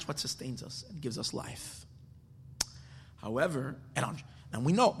food, and that's what sustains us and gives us life. However, and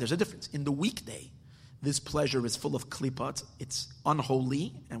we know there's a difference. In the weekday, this pleasure is full of klipat. It's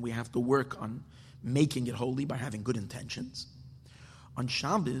unholy, and we have to work on making it holy by having good intentions. On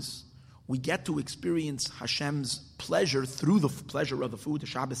Shabbos, we get to experience Hashem's pleasure through the pleasure of the food, the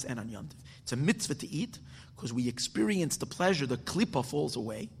Shabbos and on Yom Tov. It's a mitzvah to eat because we experience the pleasure, the klipa falls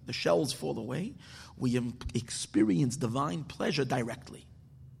away, the shells fall away. We experience divine pleasure directly.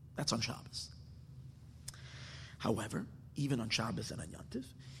 That's on Shabbos. However, even on Shabbos and on Yom Tov,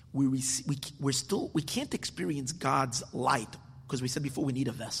 we can't experience God's light because we said before we need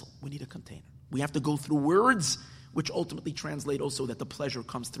a vessel, we need a container. We have to go through words which ultimately translate also that the pleasure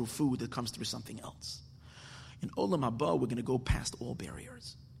comes through food, it comes through something else. In Olam Haba, we're going to go past all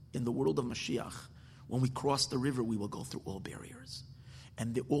barriers. In the world of Mashiach, when we cross the river, we will go through all barriers.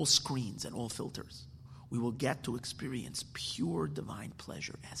 And all screens and all filters. We will get to experience pure divine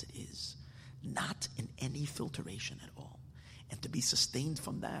pleasure as it is, not in any filtration at all. And to be sustained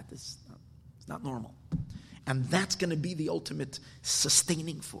from that is not normal. And that's going to be the ultimate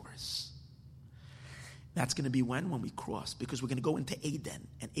sustaining force. That's going to be when we cross, because we're going to go into Eden,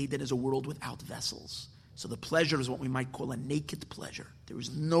 and Eden is a world without vessels. So the pleasure is what we might call a naked pleasure. There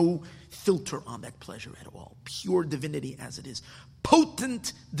is no filter on that pleasure at all. Pure divinity as it is.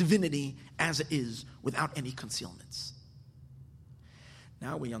 Potent divinity as it is, without any concealments.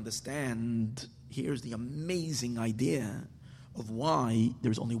 Now we understand, here's the amazing idea of why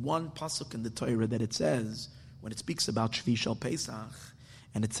there's only one pasuk in the Torah that it says, when it speaks about Shevi'i Shel Pesach,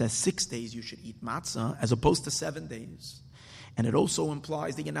 and it says 6 days you should eat matzah, as opposed to 7 days. And it also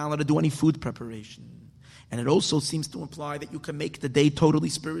implies that you're not allowed to do any food preparation. And it also seems to imply that you can make the day totally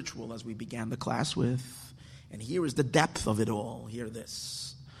spiritual, as we began the class with. And here is the depth of it all. Hear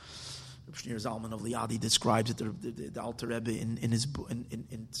this. Shneur Zalman of Liadi describes it, the Alter Rebbe in his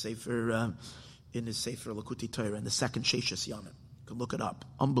Sefer Lakuti Torah, in the second Sheshis Yamim. You can look it up.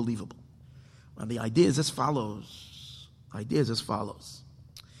 Unbelievable. And the idea is as follows.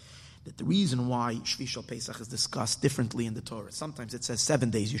 That the reason why Shevi'i Shel Pesach is discussed differently in the Torah, sometimes it says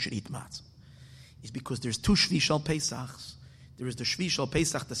 7 days you should eat matzah, is because there's two Shevi'i Shel Pesachs. There is the Shevi'i Shel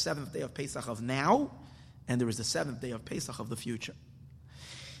Pesach, the 7th day of Pesach of now, and there is the 7th day of Pesach of the future.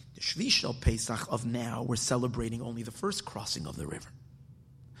 The Shevi'i Shel Pesach of now, we're celebrating only the first crossing of the river.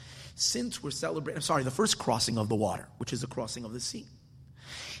 Since we're celebrating, the first crossing of the water, which is the crossing of the sea.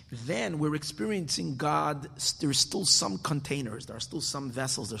 Then we're experiencing God, there's still some containers, there are still some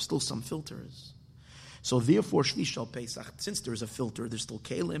vessels, there's still some filters. So therefore, Shevi'i Shel Pesach, since there's a filter, there's still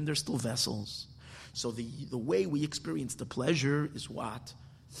kelim, there's still vessels. So the way we experience the pleasure is what?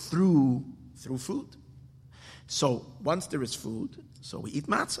 Through food. So once there is food, so we eat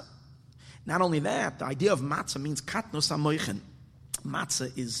matzah. Not only that, the idea of matzah means katnos hamoichen.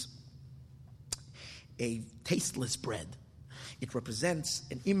 Matzah is a tasteless bread. It represents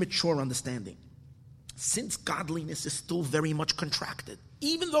an immature understanding. Since godliness is still very much contracted,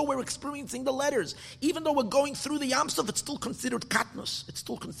 even though we're experiencing the letters, even though we're going through the Yam Suf, it's still considered katnus. It's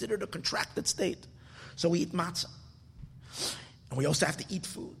still considered a contracted state. So we eat matzah. And we also have to eat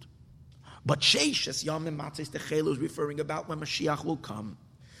food. But Sheishes Yamim Matzah Techelu is referring about when Mashiach will come.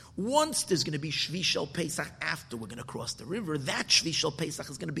 Once there's going to be Shevi'i Shel Pesach after we're going to cross the river, that Shevi'i Shel Pesach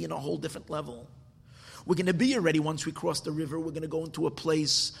is going to be in a whole different level. We're going to be already, once we cross the river, we're going to go into a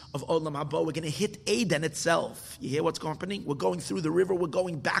place of Olam Haba. We're going to hit Eden itself. You hear what's happening? We're going through the river, we're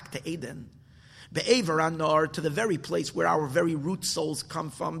going back to Eden. Be'ever Anar, to the very place where our very root souls come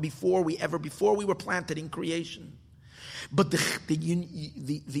from before we were planted in creation. But the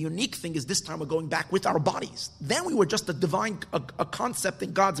unique thing is this time we're going back with our bodies. Then we were just a concept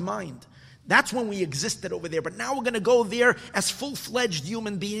in God's mind. That's when we existed over there. But now we're going to go there as full-fledged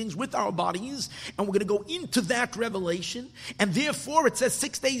human beings with our bodies, and we're going to go into that revelation. And therefore, it says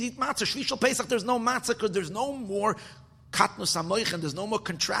 6 days eat matzah. Shevi'i Shel Pesach, there's no matzah because there's no more katnus hamoich, and there's no more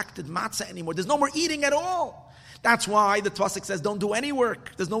contracted matzah anymore. There's no more eating at all. That's why the Pasuk says don't do any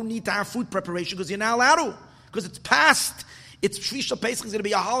work. There's no need to have food preparation because you're not allowed to. Because it's past. It's Shevi'i Shel Pesach is going to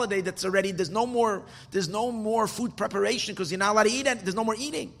be a holiday that's already, there's no more food preparation because you're not allowed to eat it. There's no more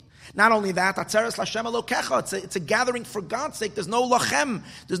eating. Not only that, Atzeres Lashem Elokecha, it's a gathering for God's sake. There's no lachem.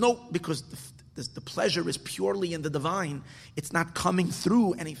 Because the pleasure is purely in the divine. It's not coming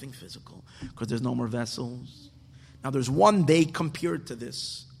through anything physical because there's no more vessels. Now there's one day compared to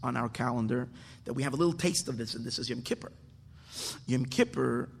this on our calendar that we have a little taste of this, and this is Yom Kippur. Yom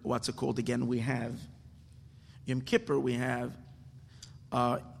Kippur, what's it called again? Yom Kippur, we have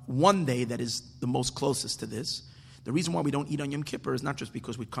one day that is the most closest to this. The reason why we don't eat on Yom Kippur is not just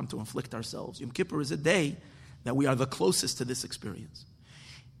because we come to inflict ourselves. Yom Kippur is a day that we are the closest to this experience.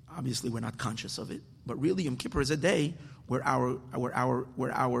 Obviously, we're not conscious of it, but really, Yom Kippur is a day where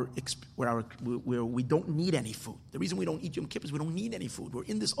we don't need any food. The reason we don't eat Yom Kippur is we don't need any food. We're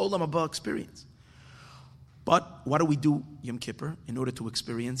in this Olam Haba experience. But what do we do Yom Kippur in order to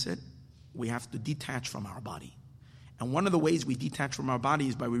experience it? We have to detach from our body. And one of the ways we detach from our body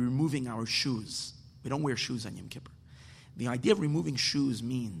is by removing our shoes. We don't wear shoes on Yom Kippur. The idea of removing shoes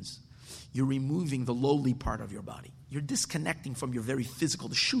means you're removing the lowly part of your body. You're disconnecting from your very physical.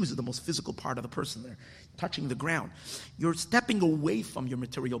 The shoes are the most physical part of the person there, touching the ground. You're stepping away from your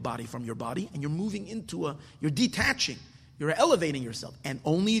material body, from your body, and you're moving into you're detaching. You're elevating yourself. And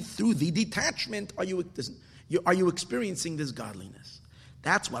only through the detachment are you experiencing this godliness.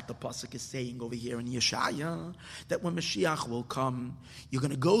 That's what the Pesach is saying over here in Yeshaya, that when Mashiach will come, you're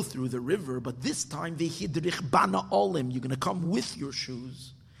going to go through the river, but this time, v'hidrich bana olim, you're going to come with your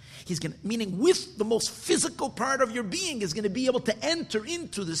shoes. Meaning with the most physical part of your being is going to be able to enter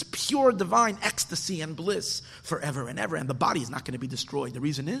into this pure divine ecstasy and bliss forever and ever, and the body is not going to be destroyed. The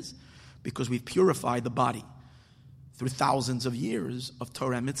reason is because we've purified the body through thousands of years of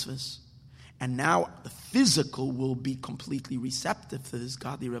Torah and mitzvahs. And now the physical will be completely receptive to this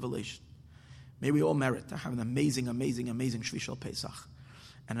godly revelation. May we all merit to have an amazing, amazing, amazing Shevi'i Shel Pesach,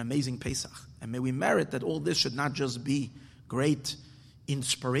 an amazing Pesach. And may we merit that all this should not just be great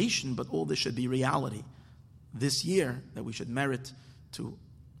inspiration, but all this should be reality. This year, that we should merit to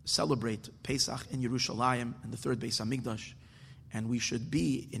celebrate Pesach in Yerushalayim and the third Beis HaMikdash. And we should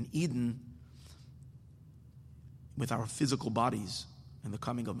be in Eden with our physical bodies in the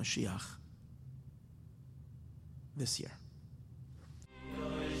coming of Mashiach this year.